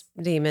these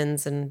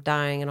demons and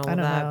dying and all of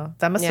that? I don't know.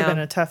 That must have been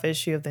a tough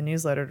issue of the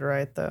newsletter to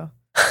write, though.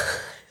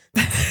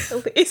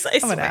 Elise, I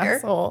swear. I'm an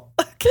asshole.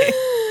 Okay.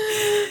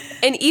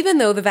 And even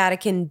though the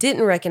Vatican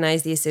didn't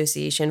recognize the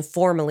association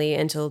formally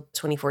until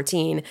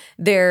 2014,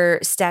 their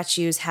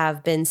statutes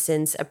have been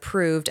since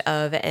approved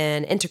of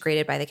and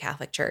integrated by the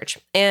Catholic Church.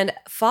 And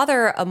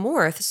Father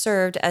Amorth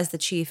served as the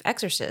chief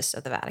exorcist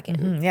of the Vatican.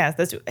 Mm-hmm. Yeah,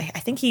 I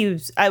think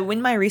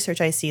in my research,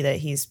 I see that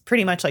he's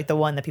pretty much like the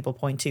one that people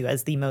point to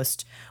as the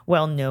most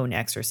well-known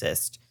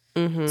exorcist,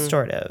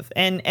 sort of.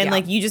 And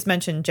like you just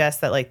mentioned, Jess,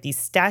 that like these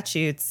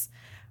statutes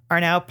are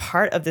now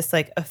part of this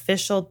like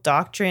official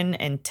doctrine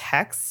and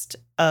text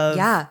of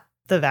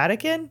the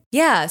Vatican.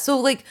 Yeah. So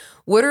like,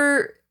 what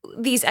are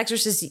these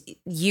exorcists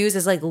use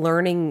as like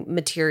learning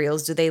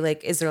materials? Do they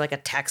like, is there like a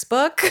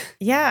textbook?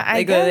 Yeah,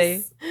 I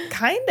guess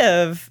kind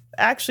of.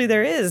 Actually,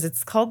 there is.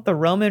 It's called the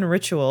Roman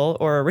Ritual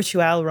or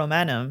Ritual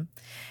Romanum.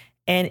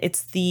 And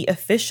it's the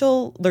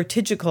official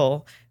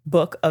liturgical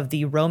book of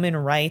the Roman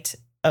Rite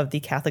of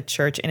the Catholic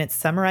Church, and it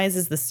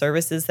summarizes the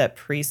services that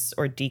priests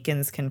or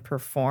deacons can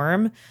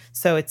perform.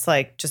 So it's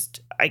like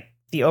just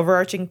the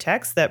overarching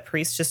text that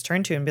priests just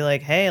turn to and be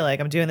like, hey, like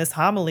I'm doing this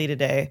homily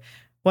today.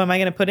 What am I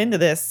going to put into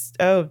this?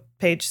 Oh,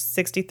 page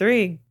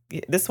 63.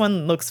 This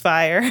one looks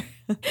fire.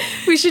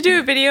 We should do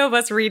a video of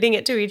us reading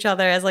it to each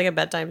other as like a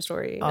bedtime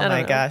story. Oh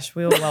my gosh,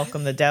 we will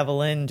welcome the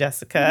devil in,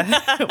 Jessica.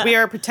 We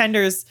are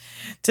pretenders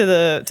to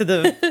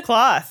the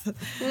cloth.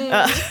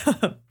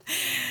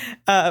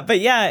 But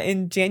yeah,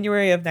 in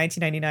January of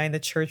 1999, the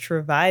church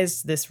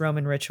revised this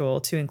Roman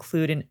ritual to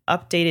include an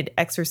updated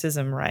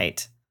exorcism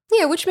rite.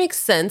 Yeah, which makes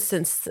sense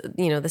since,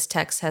 this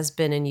text has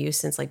been in use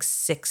since like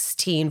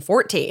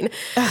 1614.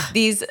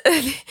 These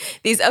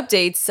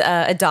updates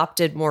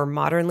adopted more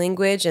modern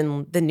language,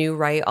 and the new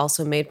rite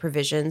also made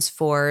provisions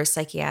for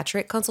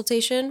psychiatric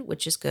consultation,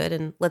 which is good.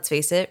 And let's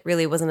face it,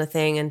 really wasn't a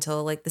thing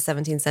until like the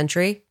 17th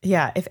century.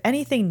 Yeah, if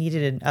anything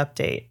needed an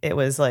update, it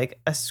was like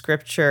a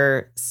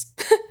scripture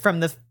from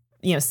the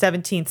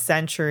 17th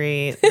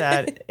century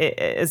that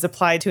is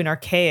applied to an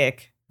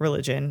archaic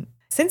religion.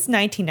 Since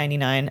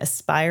 1999,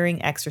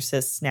 aspiring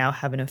exorcists now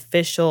have an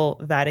official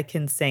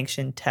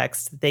Vatican-sanctioned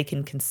text that they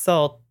can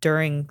consult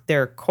during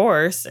their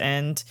course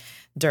and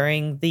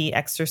during the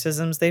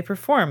exorcisms they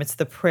perform. It's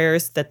the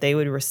prayers that they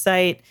would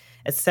recite,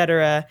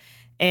 etc.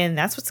 And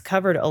that's what's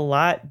covered a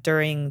lot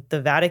during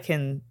the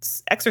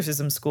Vatican's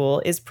exorcism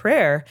school is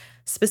prayer,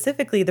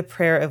 specifically the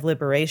prayer of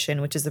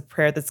liberation, which is a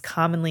prayer that's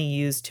commonly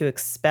used to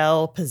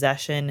expel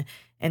possession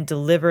and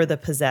deliver the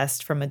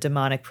possessed from a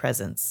demonic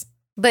presence.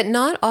 But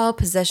not all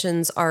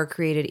possessions are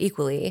created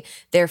equally.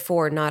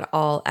 Therefore, not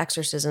all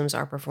exorcisms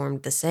are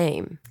performed the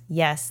same.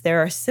 Yes, there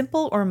are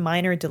simple or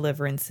minor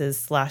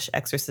deliverances /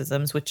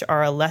 exorcisms, which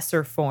are a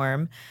lesser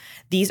form.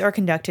 These are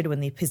conducted when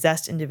the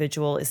possessed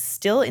individual is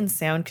still in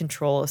sound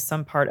control of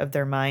some part of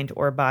their mind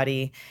or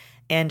body.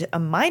 And a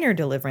minor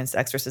deliverance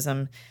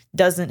exorcism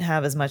doesn't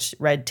have as much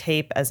red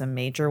tape as a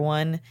major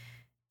one.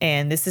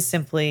 And this is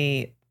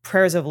simply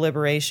prayers of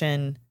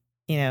liberation,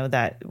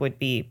 that would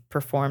be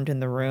performed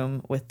in the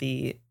room with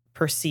the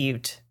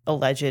perceived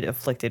alleged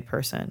afflicted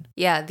person.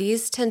 Yeah,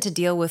 these tend to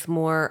deal with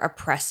more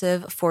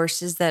oppressive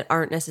forces that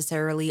aren't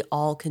necessarily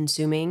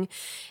all-consuming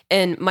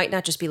and might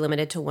not just be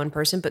limited to one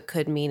person, but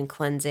could mean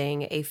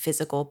cleansing a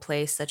physical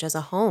place such as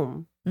a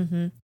home.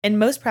 And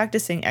most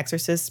practicing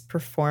exorcists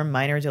perform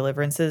minor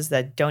deliverances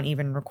that don't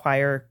even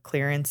require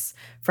clearance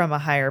from a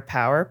higher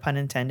power, pun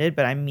intended,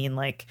 but I mean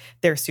like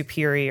they're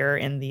superior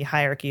in the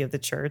hierarchy of the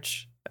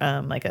church,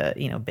 like a,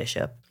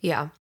 bishop.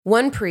 Yeah.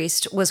 One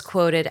priest was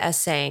quoted as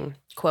saying,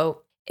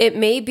 quote, "It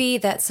may be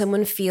that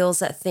someone feels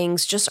that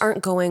things just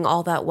aren't going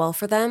all that well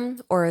for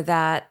them, or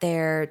that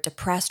they're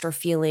depressed or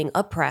feeling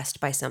oppressed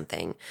by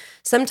something.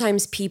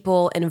 Sometimes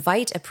people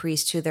invite a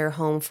priest to their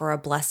home for a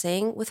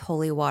blessing with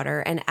holy water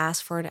and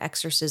ask for an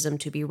exorcism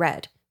to be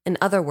read. In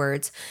other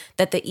words,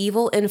 that the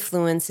evil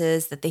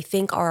influences that they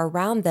think are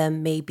around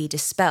them may be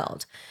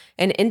dispelled.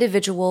 An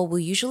individual will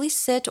usually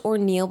sit or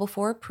kneel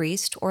before a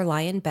priest or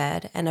lie in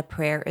bed, and a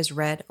prayer is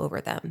read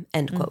over them."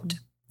 End quote.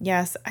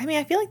 Yes. I mean,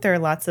 I feel like there are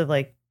lots of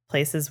like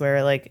places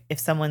where like if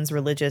someone's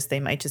religious,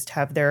 they might just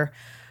have their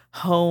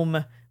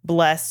home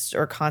blessed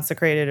or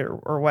consecrated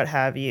or what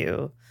have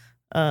you.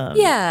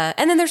 Yeah.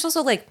 And then there's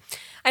also like,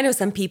 I know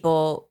some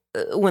people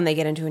when they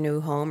get into a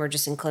new home or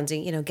just in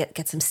cleansing,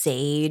 get some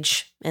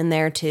sage in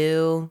there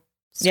too.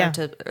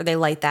 Or they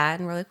light that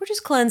and we're like, we're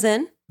just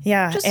cleansing.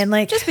 Yeah. And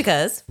like, just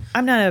because.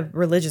 I'm not a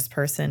religious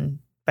person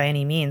by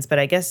any means, but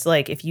I guess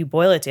like if you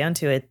boil it down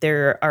to it,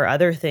 there are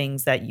other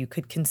things that you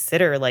could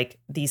consider, like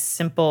these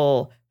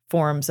simple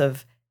forms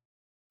of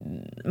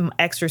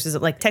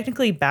exorcism, like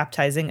technically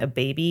baptizing a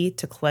baby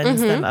to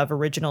cleanse them of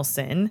original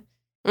sin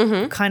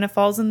kind of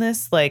falls in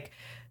this, like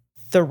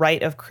the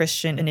rite of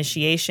Christian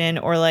initiation,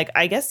 or like,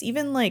 I guess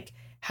even like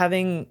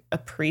having a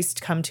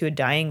priest come to a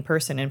dying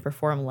person and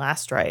perform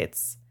last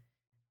rites,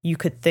 you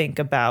could think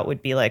about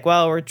would be like,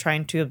 well, we're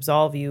trying to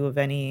absolve you of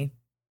any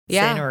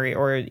sin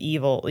or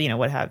evil,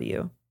 what have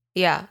you.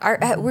 Yeah.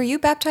 Were you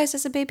baptized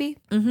as a baby?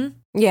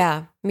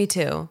 Yeah, me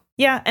too.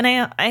 Yeah. And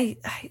I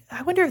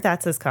wonder if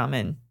that's as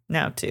common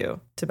now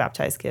too, to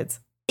baptize kids.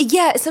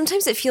 Yeah.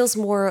 Sometimes it feels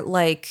more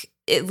like,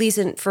 at least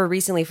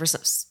recently for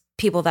some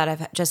people that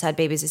have just had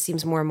babies, it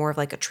seems more and more of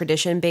like a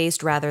tradition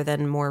based rather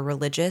than more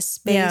religious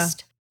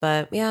based.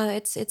 But yeah,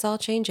 it's all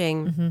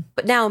changing.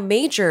 But now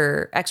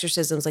major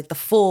exorcisms, like the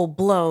full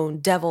blown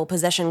devil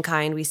possession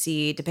kind we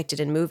see depicted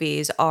in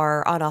movies,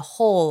 are on a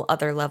whole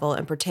other level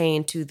and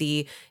pertain to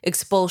the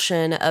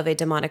expulsion of a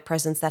demonic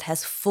presence that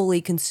has fully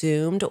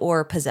consumed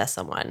or possessed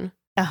someone.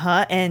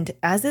 And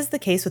as is the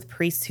case with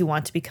priests who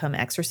want to become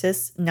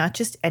exorcists, not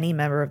just any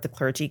member of the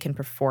clergy can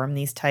perform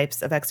these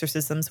types of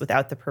exorcisms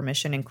without the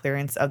permission and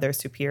clearance of their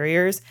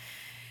superiors.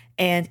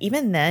 And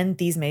even then,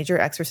 these major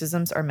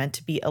exorcisms are meant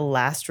to be a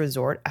last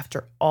resort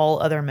after all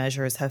other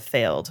measures have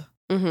failed.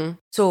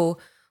 So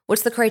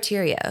what's the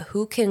criteria?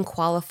 Who can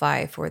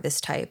qualify for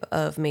this type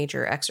of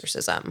major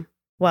exorcism?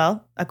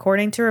 Well,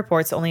 according to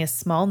reports, only a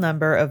small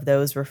number of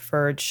those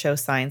referred show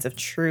signs of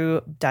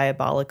true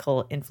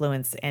diabolical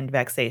influence and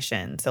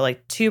vexation. So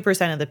like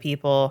 2% of the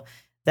people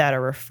that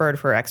are referred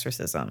for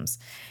exorcisms.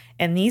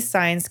 And these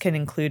signs can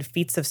include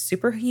feats of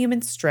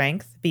superhuman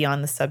strength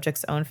beyond the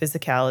subject's own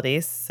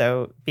physicalities.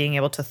 So being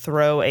able to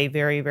throw a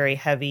very, very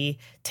heavy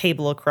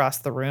table across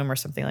the room or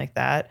something like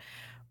that.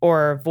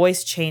 Or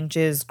voice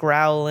changes,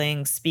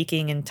 growling,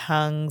 speaking in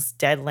tongues,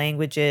 dead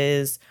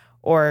languages,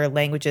 or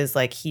languages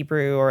like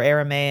Hebrew or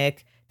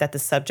Aramaic that the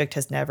subject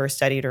has never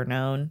studied or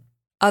known.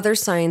 Other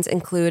signs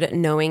include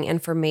knowing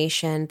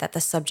information that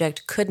the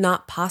subject could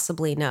not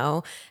possibly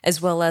know,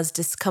 as well as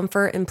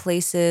discomfort in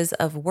places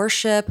of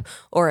worship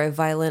or a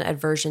violent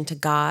aversion to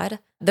God,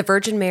 the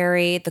Virgin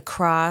Mary, the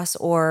cross,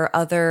 or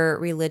other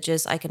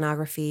religious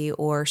iconography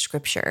or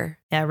scripture.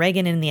 Yeah,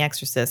 Regan in The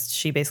Exorcist,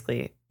 she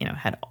basically,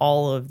 had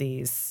all of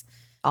these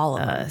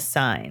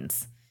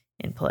signs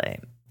in play.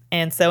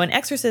 And so an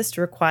exorcist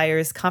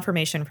requires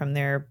confirmation from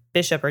their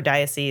bishop or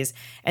diocese,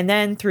 and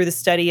then through the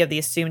study of the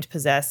assumed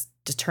possessed,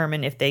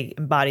 determine if they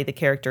embody the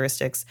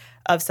characteristics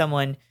of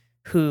someone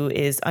who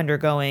is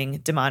undergoing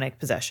demonic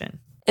possession.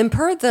 And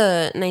per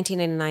the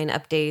 1999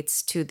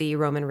 updates to the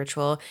Roman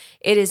ritual,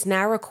 it is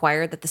now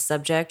required that the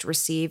subject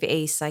receive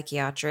a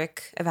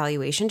psychiatric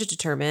evaluation to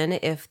determine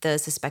if the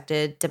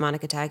suspected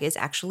demonic attack is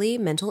actually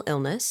mental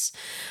illness.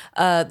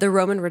 The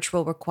Roman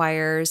ritual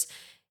requires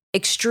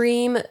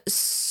extreme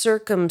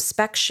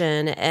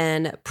circumspection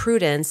and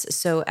prudence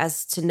so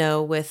as to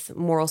know with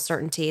moral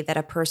certainty that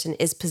a person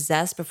is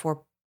possessed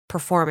before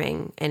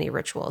performing any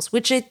rituals,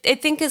 which I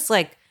think is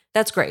like,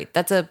 that's great.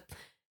 It's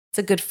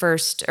a good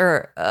first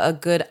or a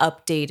good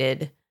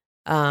updated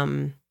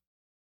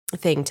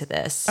thing to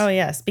this. Oh,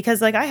 yes.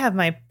 Because like I have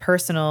my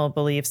personal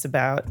beliefs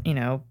about,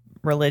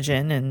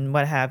 religion and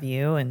what have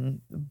you.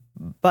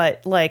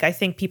 But like, I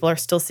think people are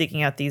still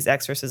seeking out these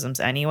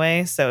exorcisms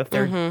anyway. So if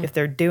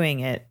they're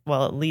doing it,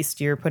 well, at least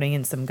you're putting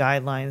in some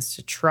guidelines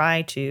to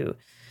try to,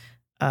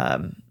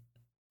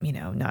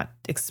 not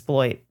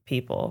exploit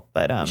people.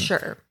 But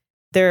sure.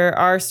 There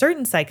are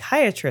certain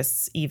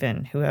psychiatrists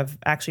even who have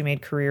actually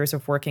made careers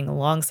of working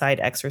alongside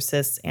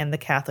exorcists and the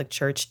Catholic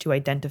Church to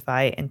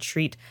identify and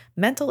treat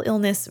mental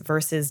illness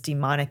versus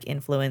demonic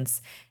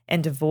influence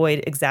and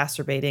avoid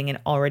exacerbating an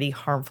already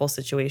harmful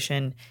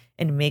situation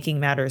and making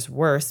matters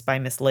worse by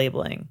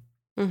mislabeling.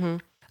 Mm-hmm.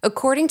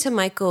 According to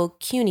Michael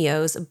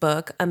Cuneo's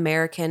book,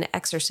 American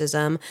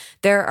Exorcism,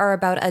 there are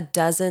about a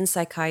dozen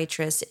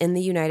psychiatrists in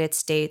the United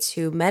States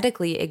who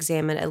medically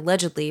examine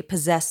allegedly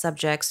possessed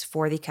subjects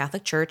for the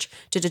Catholic Church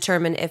to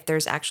determine if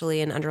there's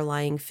actually an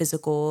underlying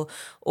physical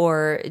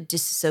or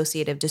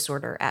dissociative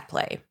disorder at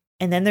play.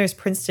 And then there's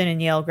Princeton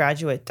and Yale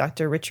graduate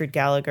Dr. Richard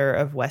Gallagher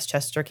of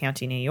Westchester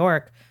County, New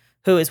York,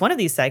 who is one of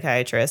these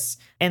psychiatrists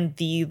and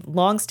the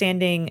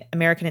longstanding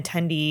American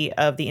attendee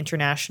of the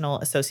International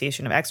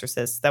Association of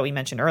Exorcists that we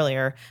mentioned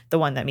earlier, the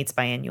one that meets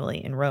biannually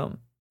in Rome.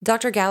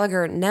 Dr.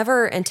 Gallagher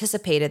never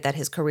anticipated that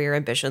his career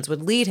ambitions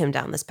would lead him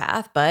down this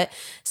path, but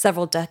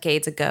several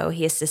decades ago,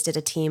 he assisted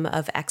a team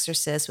of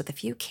exorcists with a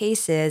few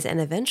cases and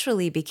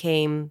eventually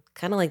became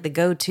kind of like the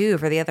go-to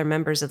for the other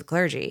members of the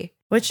clergy.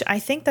 Which I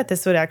think that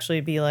this would actually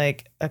be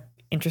like a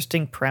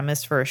interesting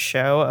premise for a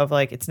show of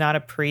like, it's not a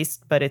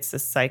priest, but it's a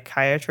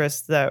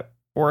psychiatrist that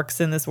works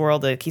in this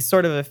world. Like he's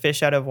sort of a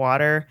fish out of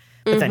water,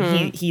 but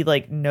then he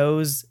like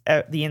knows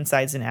the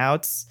insides and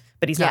outs,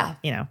 but he's not,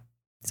 you know,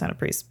 he's not a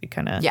priest. Be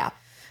kind of,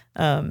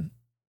 kind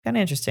of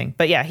interesting.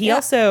 But yeah, he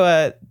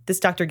also, this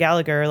Dr.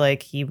 Gallagher,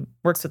 like he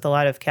works with a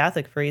lot of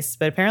Catholic priests,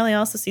 but apparently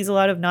also sees a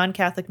lot of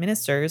non-Catholic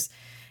ministers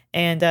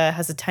and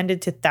has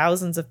attended to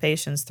thousands of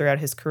patients throughout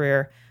his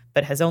career,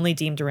 but has only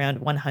deemed around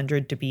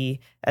 100 to be,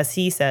 as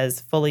he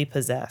says, fully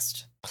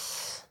possessed.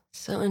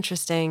 So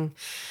interesting.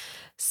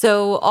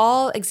 So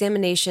all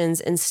examinations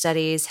and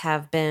studies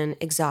have been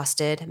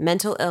exhausted,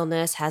 mental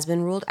illness has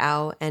been ruled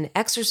out, and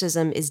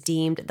exorcism is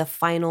deemed the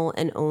final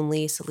and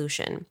only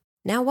solution.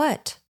 Now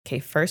what? Okay,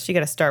 first you got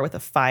to start with a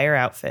fire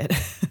outfit.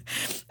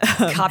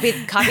 Copy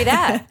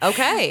that.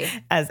 Okay.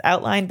 As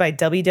outlined by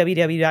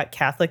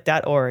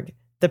www.catholic.org,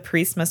 the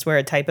priest must wear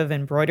a type of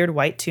embroidered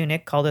white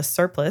tunic called a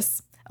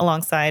surplice,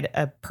 alongside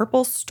a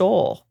purple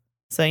stole.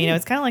 So, you know,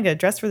 it's kind of like a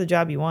dress for the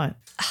job you want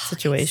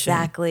situation.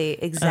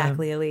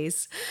 Exactly,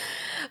 Elise.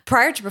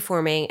 Prior to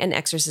performing an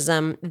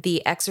exorcism,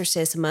 the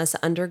exorcist must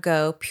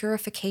undergo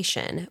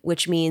purification,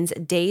 which means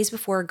days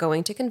before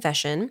going to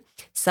confession,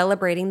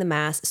 celebrating the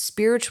Mass,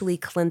 spiritually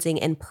cleansing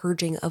and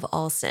purging of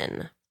all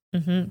sin.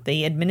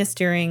 The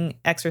administering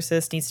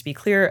exorcist needs to be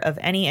clear of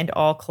any and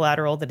all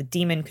collateral that a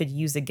demon could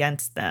use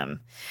against them.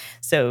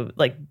 So,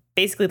 like,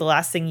 basically the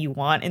last thing you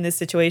want in this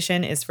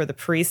situation is for the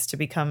priest to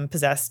become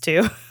possessed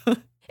too.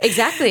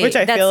 Exactly. Which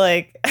I feel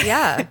like,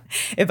 yeah.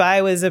 If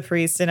I was a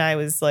priest and I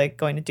was like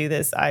going to do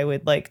this, I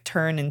would like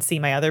turn and see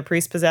my other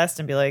priest possessed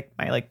and be like,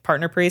 my like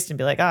partner priest and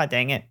be like, ah,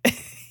 dang it.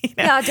 You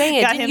know, yeah, dang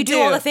it. Didn't you do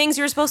all the things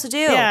you were supposed to do?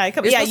 Yeah,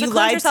 you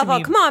lied to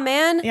me. Come on,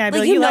 man. Yeah,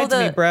 like, you lied to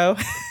me, bro.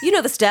 You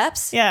know the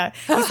steps. Yeah.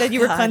 You said you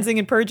were cleansing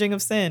and purging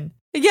of sin.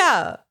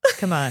 Yeah.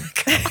 Come on.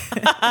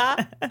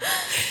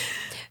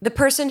 The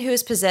person who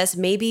is possessed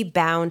may be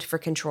bound for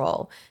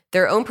control,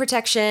 their own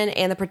protection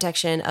and the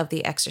protection of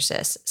the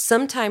exorcist.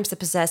 Sometimes the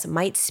possessed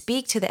might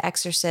speak to the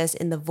exorcist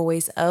in the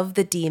voice of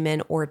the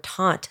demon or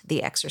taunt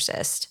the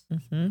exorcist.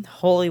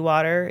 Holy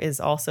water is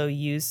also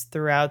used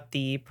throughout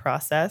the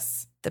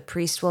process. The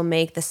priest will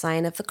make the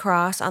sign of the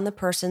cross on the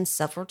person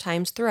several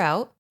times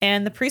throughout.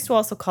 And the priest will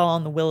also call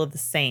on the will of the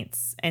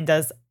saints and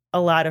does a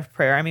lot of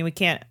prayer. I mean, we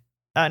can't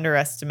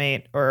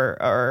underestimate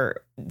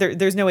or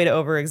there's no way to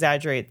over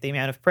exaggerate the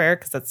amount of prayer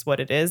because that's what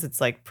it is. It's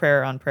like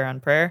prayer on prayer on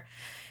prayer,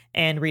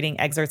 and reading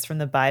excerpts from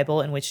the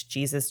Bible in which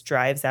Jesus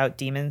drives out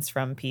demons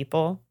from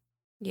people.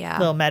 Yeah.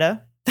 Little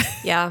meta.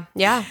 Yeah.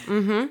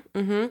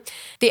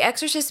 The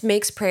exorcist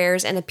makes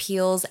prayers and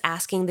appeals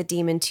asking the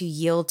demon to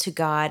yield to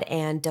God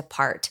and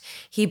depart.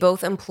 He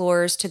both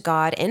implores to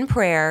God in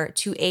prayer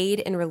to aid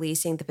in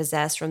releasing the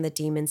possessed from the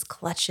demon's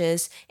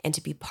clutches and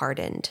to be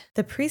pardoned.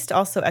 The priest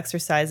also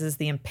exercises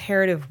the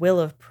imperative will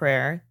of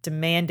prayer,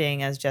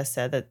 demanding, as Jess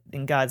said, that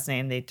in God's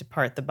name they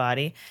depart the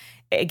body.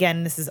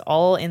 Again, this is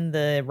all in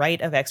the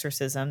Rite of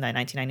Exorcism, that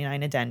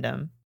 1999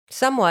 addendum.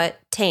 Somewhat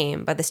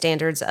tame by the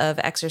standards of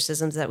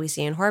exorcisms that we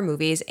see in horror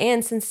movies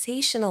and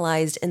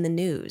sensationalized in the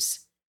news.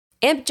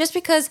 And just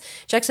because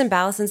checks and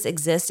balances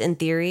exist in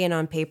theory and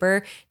on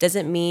paper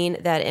doesn't mean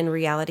that in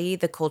reality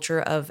the culture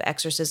of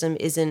exorcism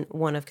isn't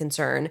one of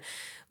concern.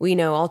 We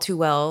know all too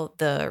well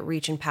the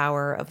reach and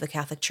power of the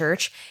Catholic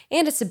Church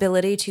and its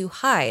ability to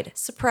hide,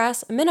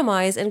 suppress,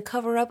 minimize, and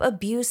cover up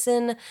abuse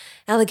and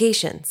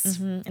allegations.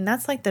 And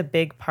that's like the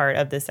big part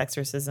of this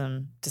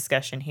exorcism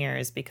discussion here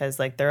is because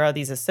like there are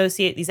these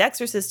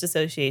exorcist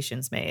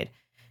associations made,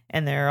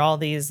 and there are all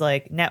these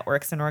like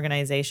networks and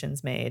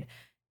organizations made.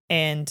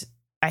 And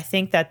I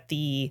think that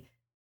the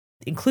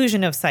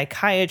inclusion of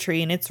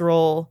psychiatry and its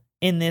role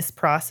in this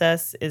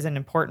process is an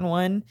important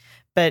one,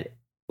 but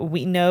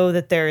we know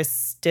that there is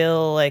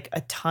still like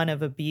a ton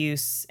of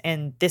abuse,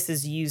 and this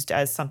is used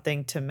as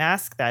something to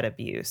mask that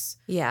abuse.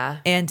 Yeah.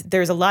 And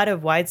there's a lot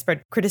of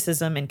widespread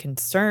criticism and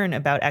concern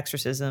about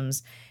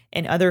exorcisms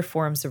and other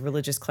forms of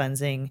religious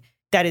cleansing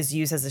that is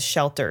used as a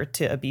shelter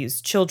to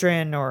abuse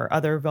children or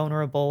other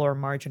vulnerable or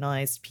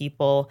marginalized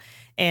people.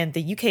 And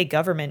the UK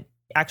government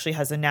actually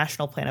has a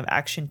national plan of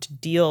action to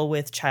deal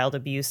with child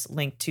abuse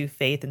linked to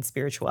faith and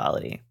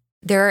spirituality.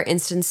 There are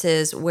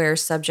instances where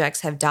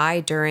subjects have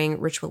died during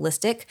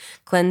ritualistic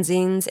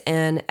cleansings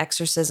and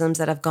exorcisms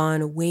that have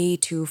gone way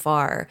too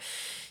far.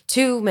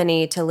 Too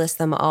many to list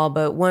them all,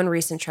 but one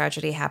recent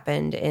tragedy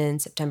happened in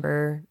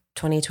September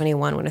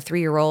 2021 when a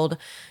 3-year-old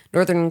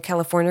Northern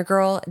California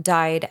girl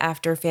died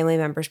after family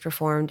members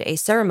performed a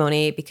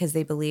ceremony because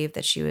they believed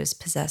that she was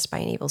possessed by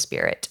an evil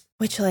spirit.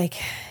 Which, like,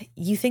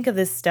 you think of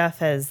this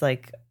stuff as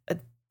like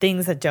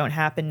things that don't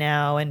happen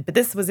now, but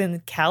this was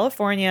in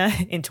California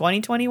in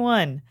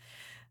 2021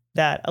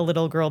 that a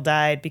little girl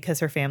died because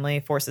her family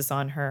forced this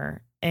on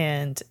her.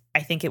 And I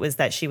think it was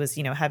that she was,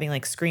 having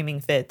like screaming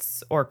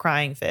fits or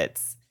crying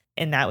fits.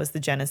 And that was the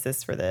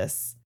genesis for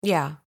this.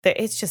 Yeah.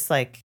 It's just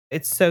like,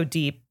 it's so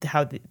deep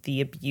how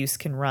the abuse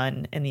can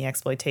run and the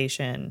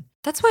exploitation.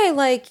 That's why,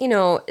 like,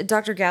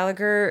 Dr.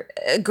 Gallagher,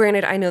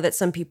 granted, I know that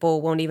some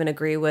people won't even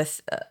agree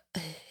with,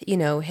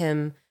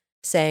 him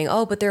saying,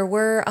 oh, but there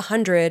were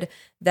 100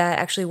 that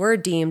actually were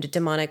deemed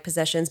demonic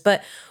possessions.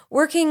 But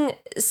working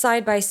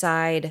side by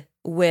side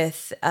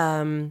with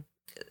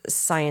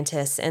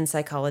scientists and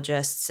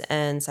psychologists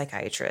and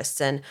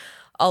psychiatrists and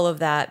all of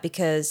that,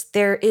 because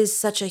there is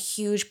such a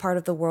huge part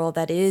of the world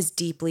that is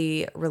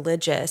deeply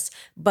religious,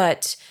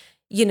 but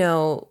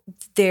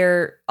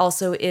there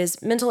also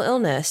is mental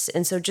illness.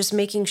 And so just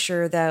making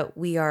sure that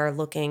we are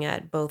looking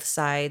at both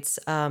sides,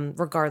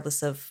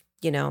 regardless of,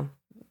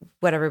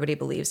 what everybody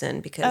believes in,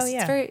 because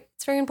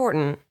it's very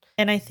important.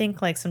 And I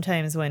think like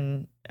sometimes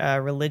when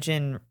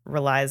religion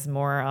relies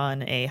more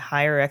on a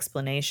higher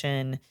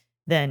explanation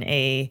than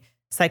a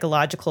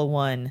psychological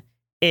one,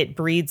 it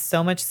breeds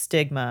so much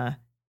stigma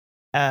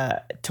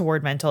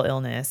toward mental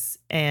illness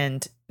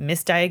and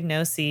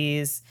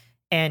misdiagnoses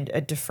and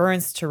a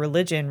deference to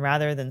religion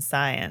rather than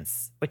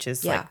science, which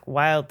is like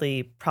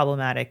wildly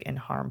problematic and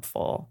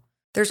harmful.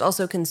 There's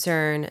also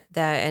concern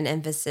that an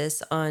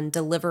emphasis on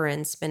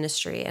deliverance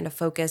ministry and a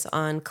focus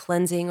on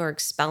cleansing or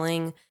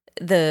expelling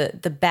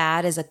the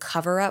bad is a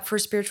cover-up for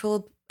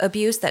spiritual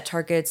abuse that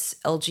targets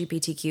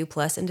LGBTQ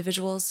plus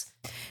individuals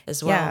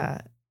as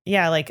well.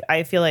 Yeah, like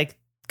I feel like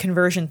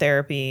conversion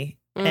therapy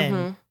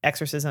and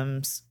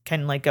exorcisms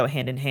can like go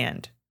hand in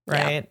hand,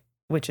 right? Yeah.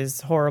 Which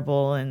is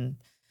horrible. And,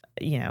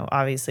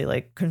 obviously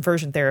like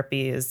conversion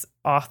therapy is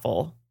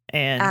awful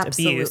and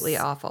absolutely abuse.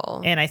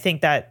 Awful. And I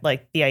think that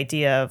like the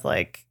idea of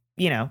like,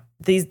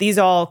 these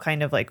all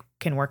kind of like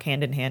can work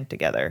hand in hand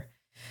together.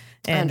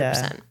 And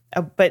 100%.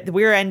 But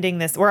we're ending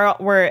this.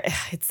 We're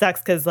it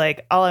sucks because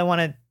like all I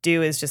want to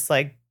do is just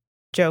like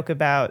joke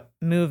about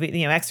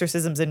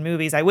exorcisms in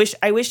movies. I wish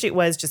it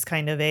was just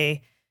kind of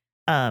a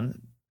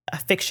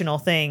fictional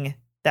thing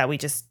that we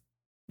just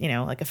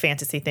like a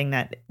fantasy thing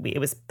that it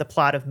was the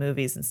plot of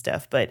movies and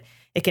stuff. But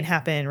it can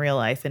happen in real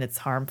life and it's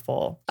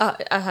harmful.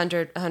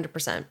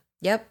 100%.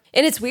 Yep.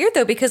 And it's weird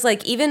though, because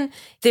like even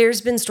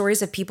there's been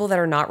stories of people that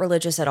are not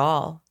religious at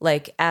all,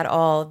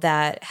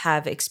 that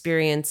have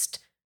experienced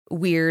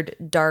weird,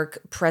 dark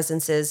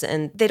presences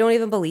and they don't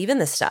even believe in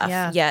this stuff.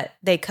 Yeah. Yet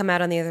they come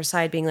out on the other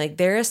side being like,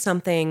 there is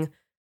something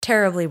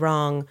terribly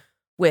wrong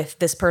with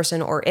this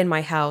person or in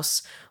my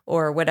house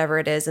or whatever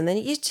it is. And then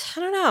I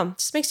don't know, it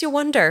just makes you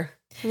wonder,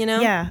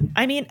 Yeah.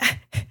 I mean,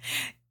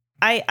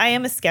 I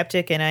am a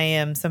skeptic and I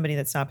am somebody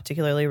that's not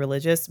particularly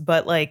religious,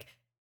 but like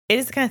it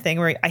is the kind of thing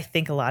where I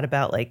think a lot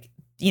about like,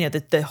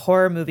 the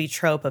horror movie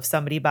trope of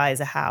somebody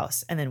buys a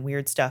house and then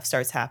weird stuff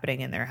starts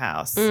happening in their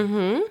house.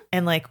 Mm-hmm.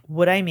 And like,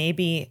 would I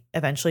maybe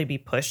eventually be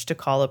pushed to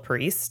call a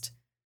priest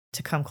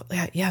to come?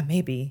 Yeah,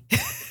 maybe.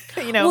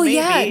 Well, maybe.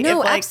 Yeah,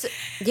 no,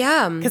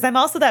 yeah. Because I'm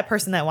also that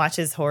person that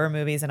watches horror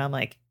movies and I'm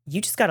like,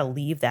 you just got to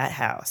leave that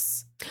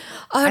house.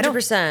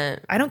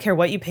 100%. I don't care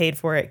what you paid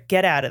for it.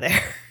 Get out of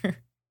there.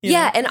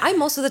 Yeah, and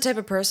I'm also the type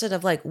of person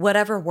of like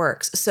whatever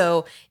works.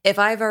 So if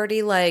I've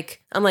already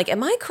I'm like,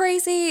 am I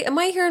crazy? Am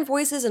I hearing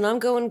voices and I'm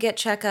going to get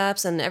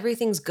checkups and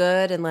everything's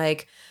good and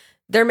like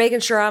they're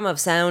making sure I'm of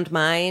sound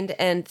mind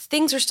and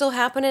things are still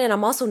happening and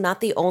I'm also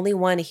not the only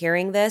one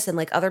hearing this and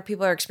like other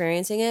people are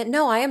experiencing it.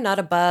 No, I am not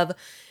above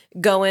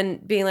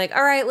being like,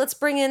 all right, let's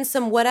bring in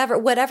some whatever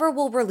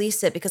will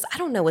release it because I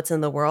don't know what's in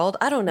the world.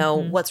 I don't know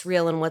what's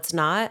real and what's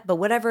not, but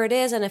whatever it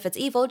is, and if it's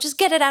evil, just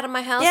get it out of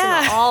my house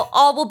and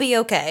all will be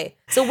okay.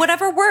 So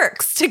whatever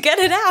works to get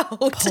it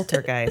out.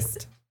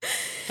 Poltergeist.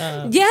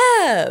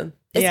 Yeah.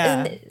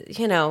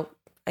 And,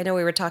 I know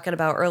we were talking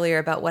about earlier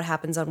about what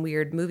happens on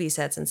weird movie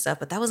sets and stuff,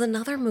 but that was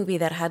another movie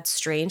that had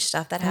strange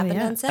stuff that happened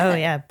on set. Oh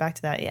yeah, back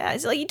to that. Yeah,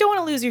 it's like you don't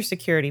want to lose your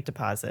security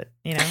deposit,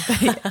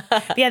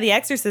 But yeah, The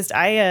Exorcist.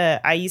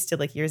 I used to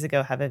like years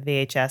ago have a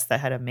VHS that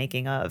had a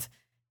making of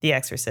The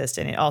Exorcist,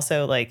 and it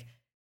also like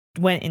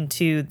went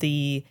into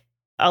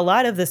a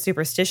lot of the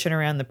superstition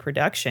around the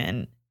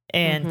production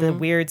and the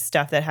weird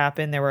stuff that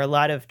happened. There were a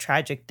lot of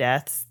tragic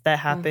deaths that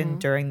happened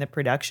during the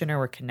production or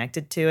were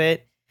connected to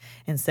it,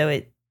 and so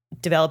it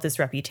developed this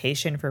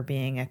reputation for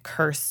being a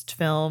cursed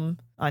film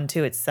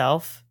unto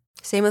itself.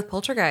 Same with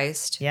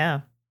Poltergeist.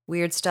 Yeah.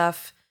 Weird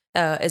stuff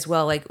as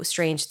well, like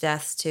strange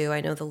deaths too.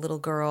 I know the little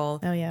girl.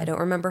 Oh, yeah. I don't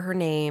remember her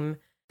name.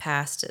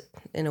 Passed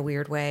in a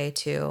weird way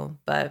too.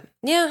 But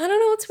yeah, I don't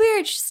know. It's weird.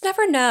 You just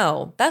never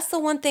know. That's the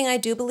one thing I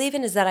do believe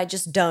in is that I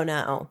just don't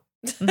know.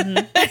 Mm-hmm.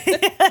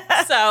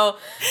 So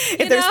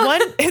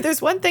if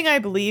there's one thing I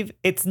believe,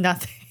 it's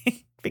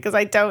nothing because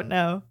I don't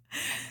know.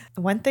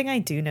 One thing I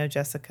do know,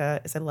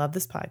 Jessica, is I love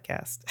this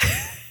podcast.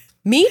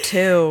 Me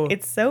too.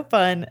 It's so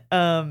fun.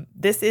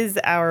 This is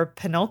our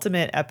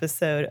penultimate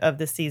episode of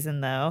the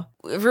season, though.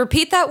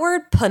 Repeat that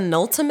word,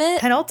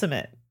 penultimate.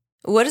 Penultimate.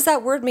 What does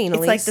that word mean,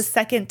 Elise? It's like the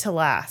second to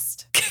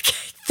last.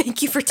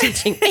 Thank you for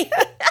teaching me.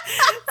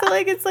 So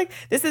it's like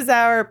this is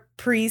our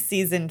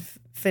pre-season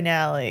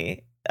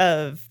finale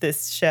of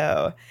this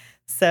show.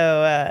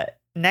 So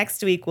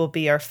next week will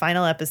be our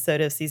final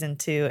episode of season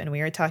 2, and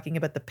we are talking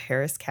about the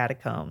Paris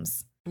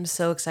catacombs. I'm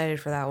so excited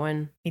for that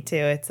one. Me too.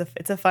 It's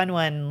a fun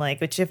one.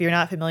 Which if you're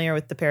not familiar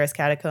with the Paris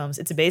catacombs,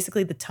 it's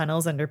basically the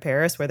tunnels under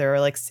Paris where there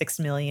are 6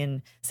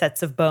 million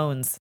sets of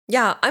bones.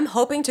 Yeah, I'm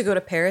hoping to go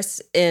to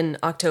Paris in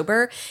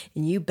October,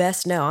 and you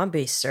best know I'll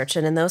be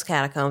searching in those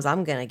catacombs.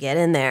 I'm gonna get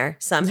in there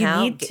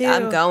somehow. You need to.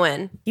 I'm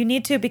going. You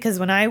need to, because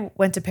when I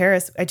went to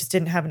Paris, I just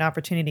didn't have an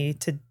opportunity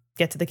to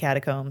get to the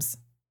catacombs.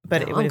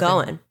 But it would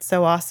have been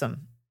so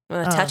awesome.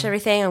 I'm gonna touch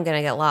everything. I'm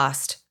gonna get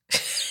lost.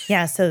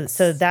 Yeah, so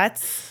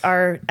that's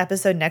our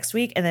episode next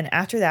week. And then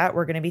after that,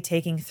 we're going to be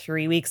taking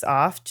 3 weeks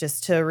off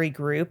just to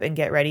regroup and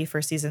get ready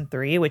for season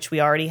 3, which we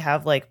already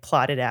have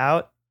plotted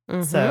out.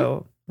 Mm-hmm.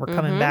 So we're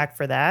coming back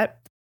for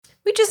that.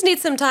 We just need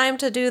some time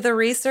to do the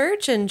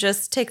research and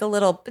just take a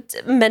little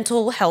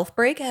mental health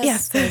break,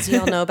 as you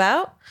all know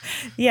about.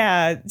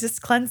 Yeah,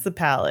 just cleanse the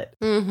palate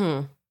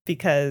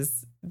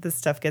because this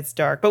stuff gets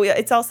dark. But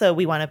it's also,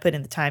 we want to put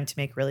in the time to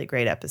make really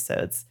great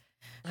episodes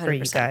 100%. For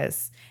you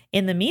guys.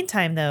 In the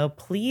meantime, though,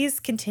 please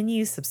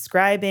continue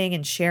subscribing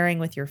and sharing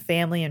with your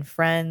family and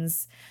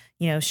friends.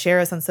 Share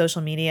us on social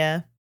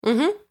media.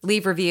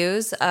 Leave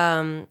reviews,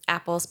 Apple,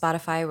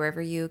 Spotify, wherever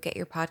you get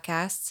your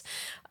podcasts.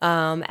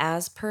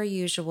 As per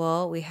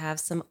usual, we have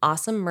some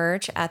awesome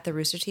merch at the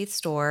Rooster Teeth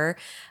store.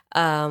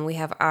 We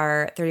have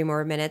our 30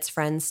 More Minutes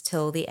Friends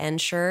Till the End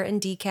shirt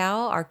and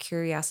decal, our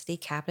Curiosity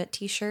Cabinet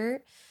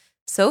t-shirt.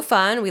 So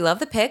fun. We love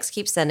the pics.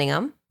 Keep sending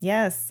them.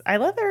 Yes. I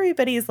love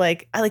everybody's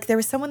there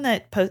was someone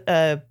that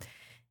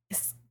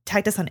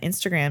tagged us on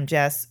Instagram,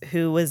 Jess,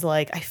 who was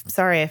I'm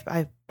sorry,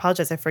 I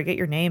apologize, I forget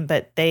your name,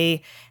 but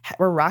they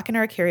were rocking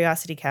our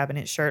Curiosity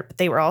Cabinet shirt, but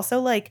they were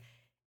also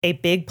a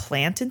big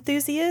plant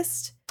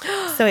enthusiast.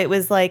 So it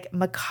was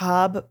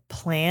macabre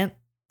plant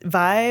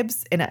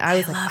vibes. And I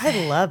was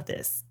I love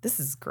this. This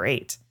is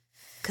great.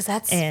 Because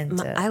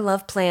I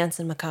love plants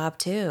and macabre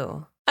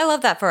too. I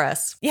love that for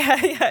us.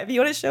 Yeah. If you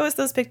want to show us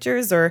those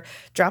pictures or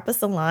drop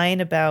us a line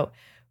about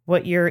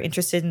what you're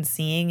interested in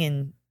seeing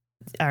in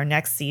our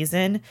next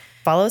season,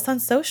 follow us on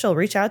social.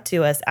 Reach out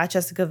to us at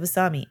Jessica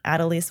Vasami, at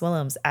Elise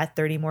Willems, at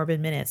 30 Morbid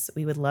Minutes.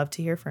 We would love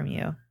to hear from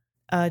you.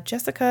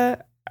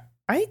 Jessica,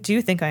 I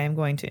do think I am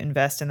going to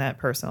invest in that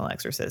personal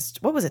exorcist.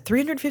 What was it?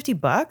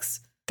 $350?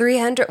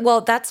 300.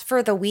 Well, that's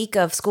for the week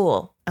of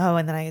school. Oh,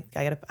 and then I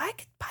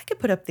could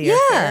put up the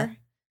airfare.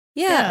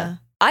 Yeah.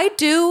 I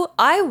do.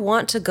 I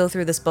want to go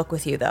through this book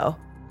with you, though.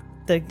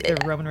 The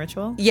Roman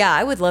ritual? Yeah,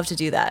 I would love to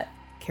do that.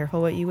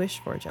 Careful what you wish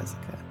for,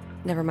 Jessica.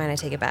 Never mind, I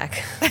take it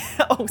back.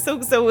 Oh, so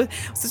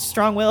such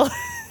strong will.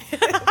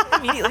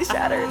 Immediately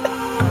shattered.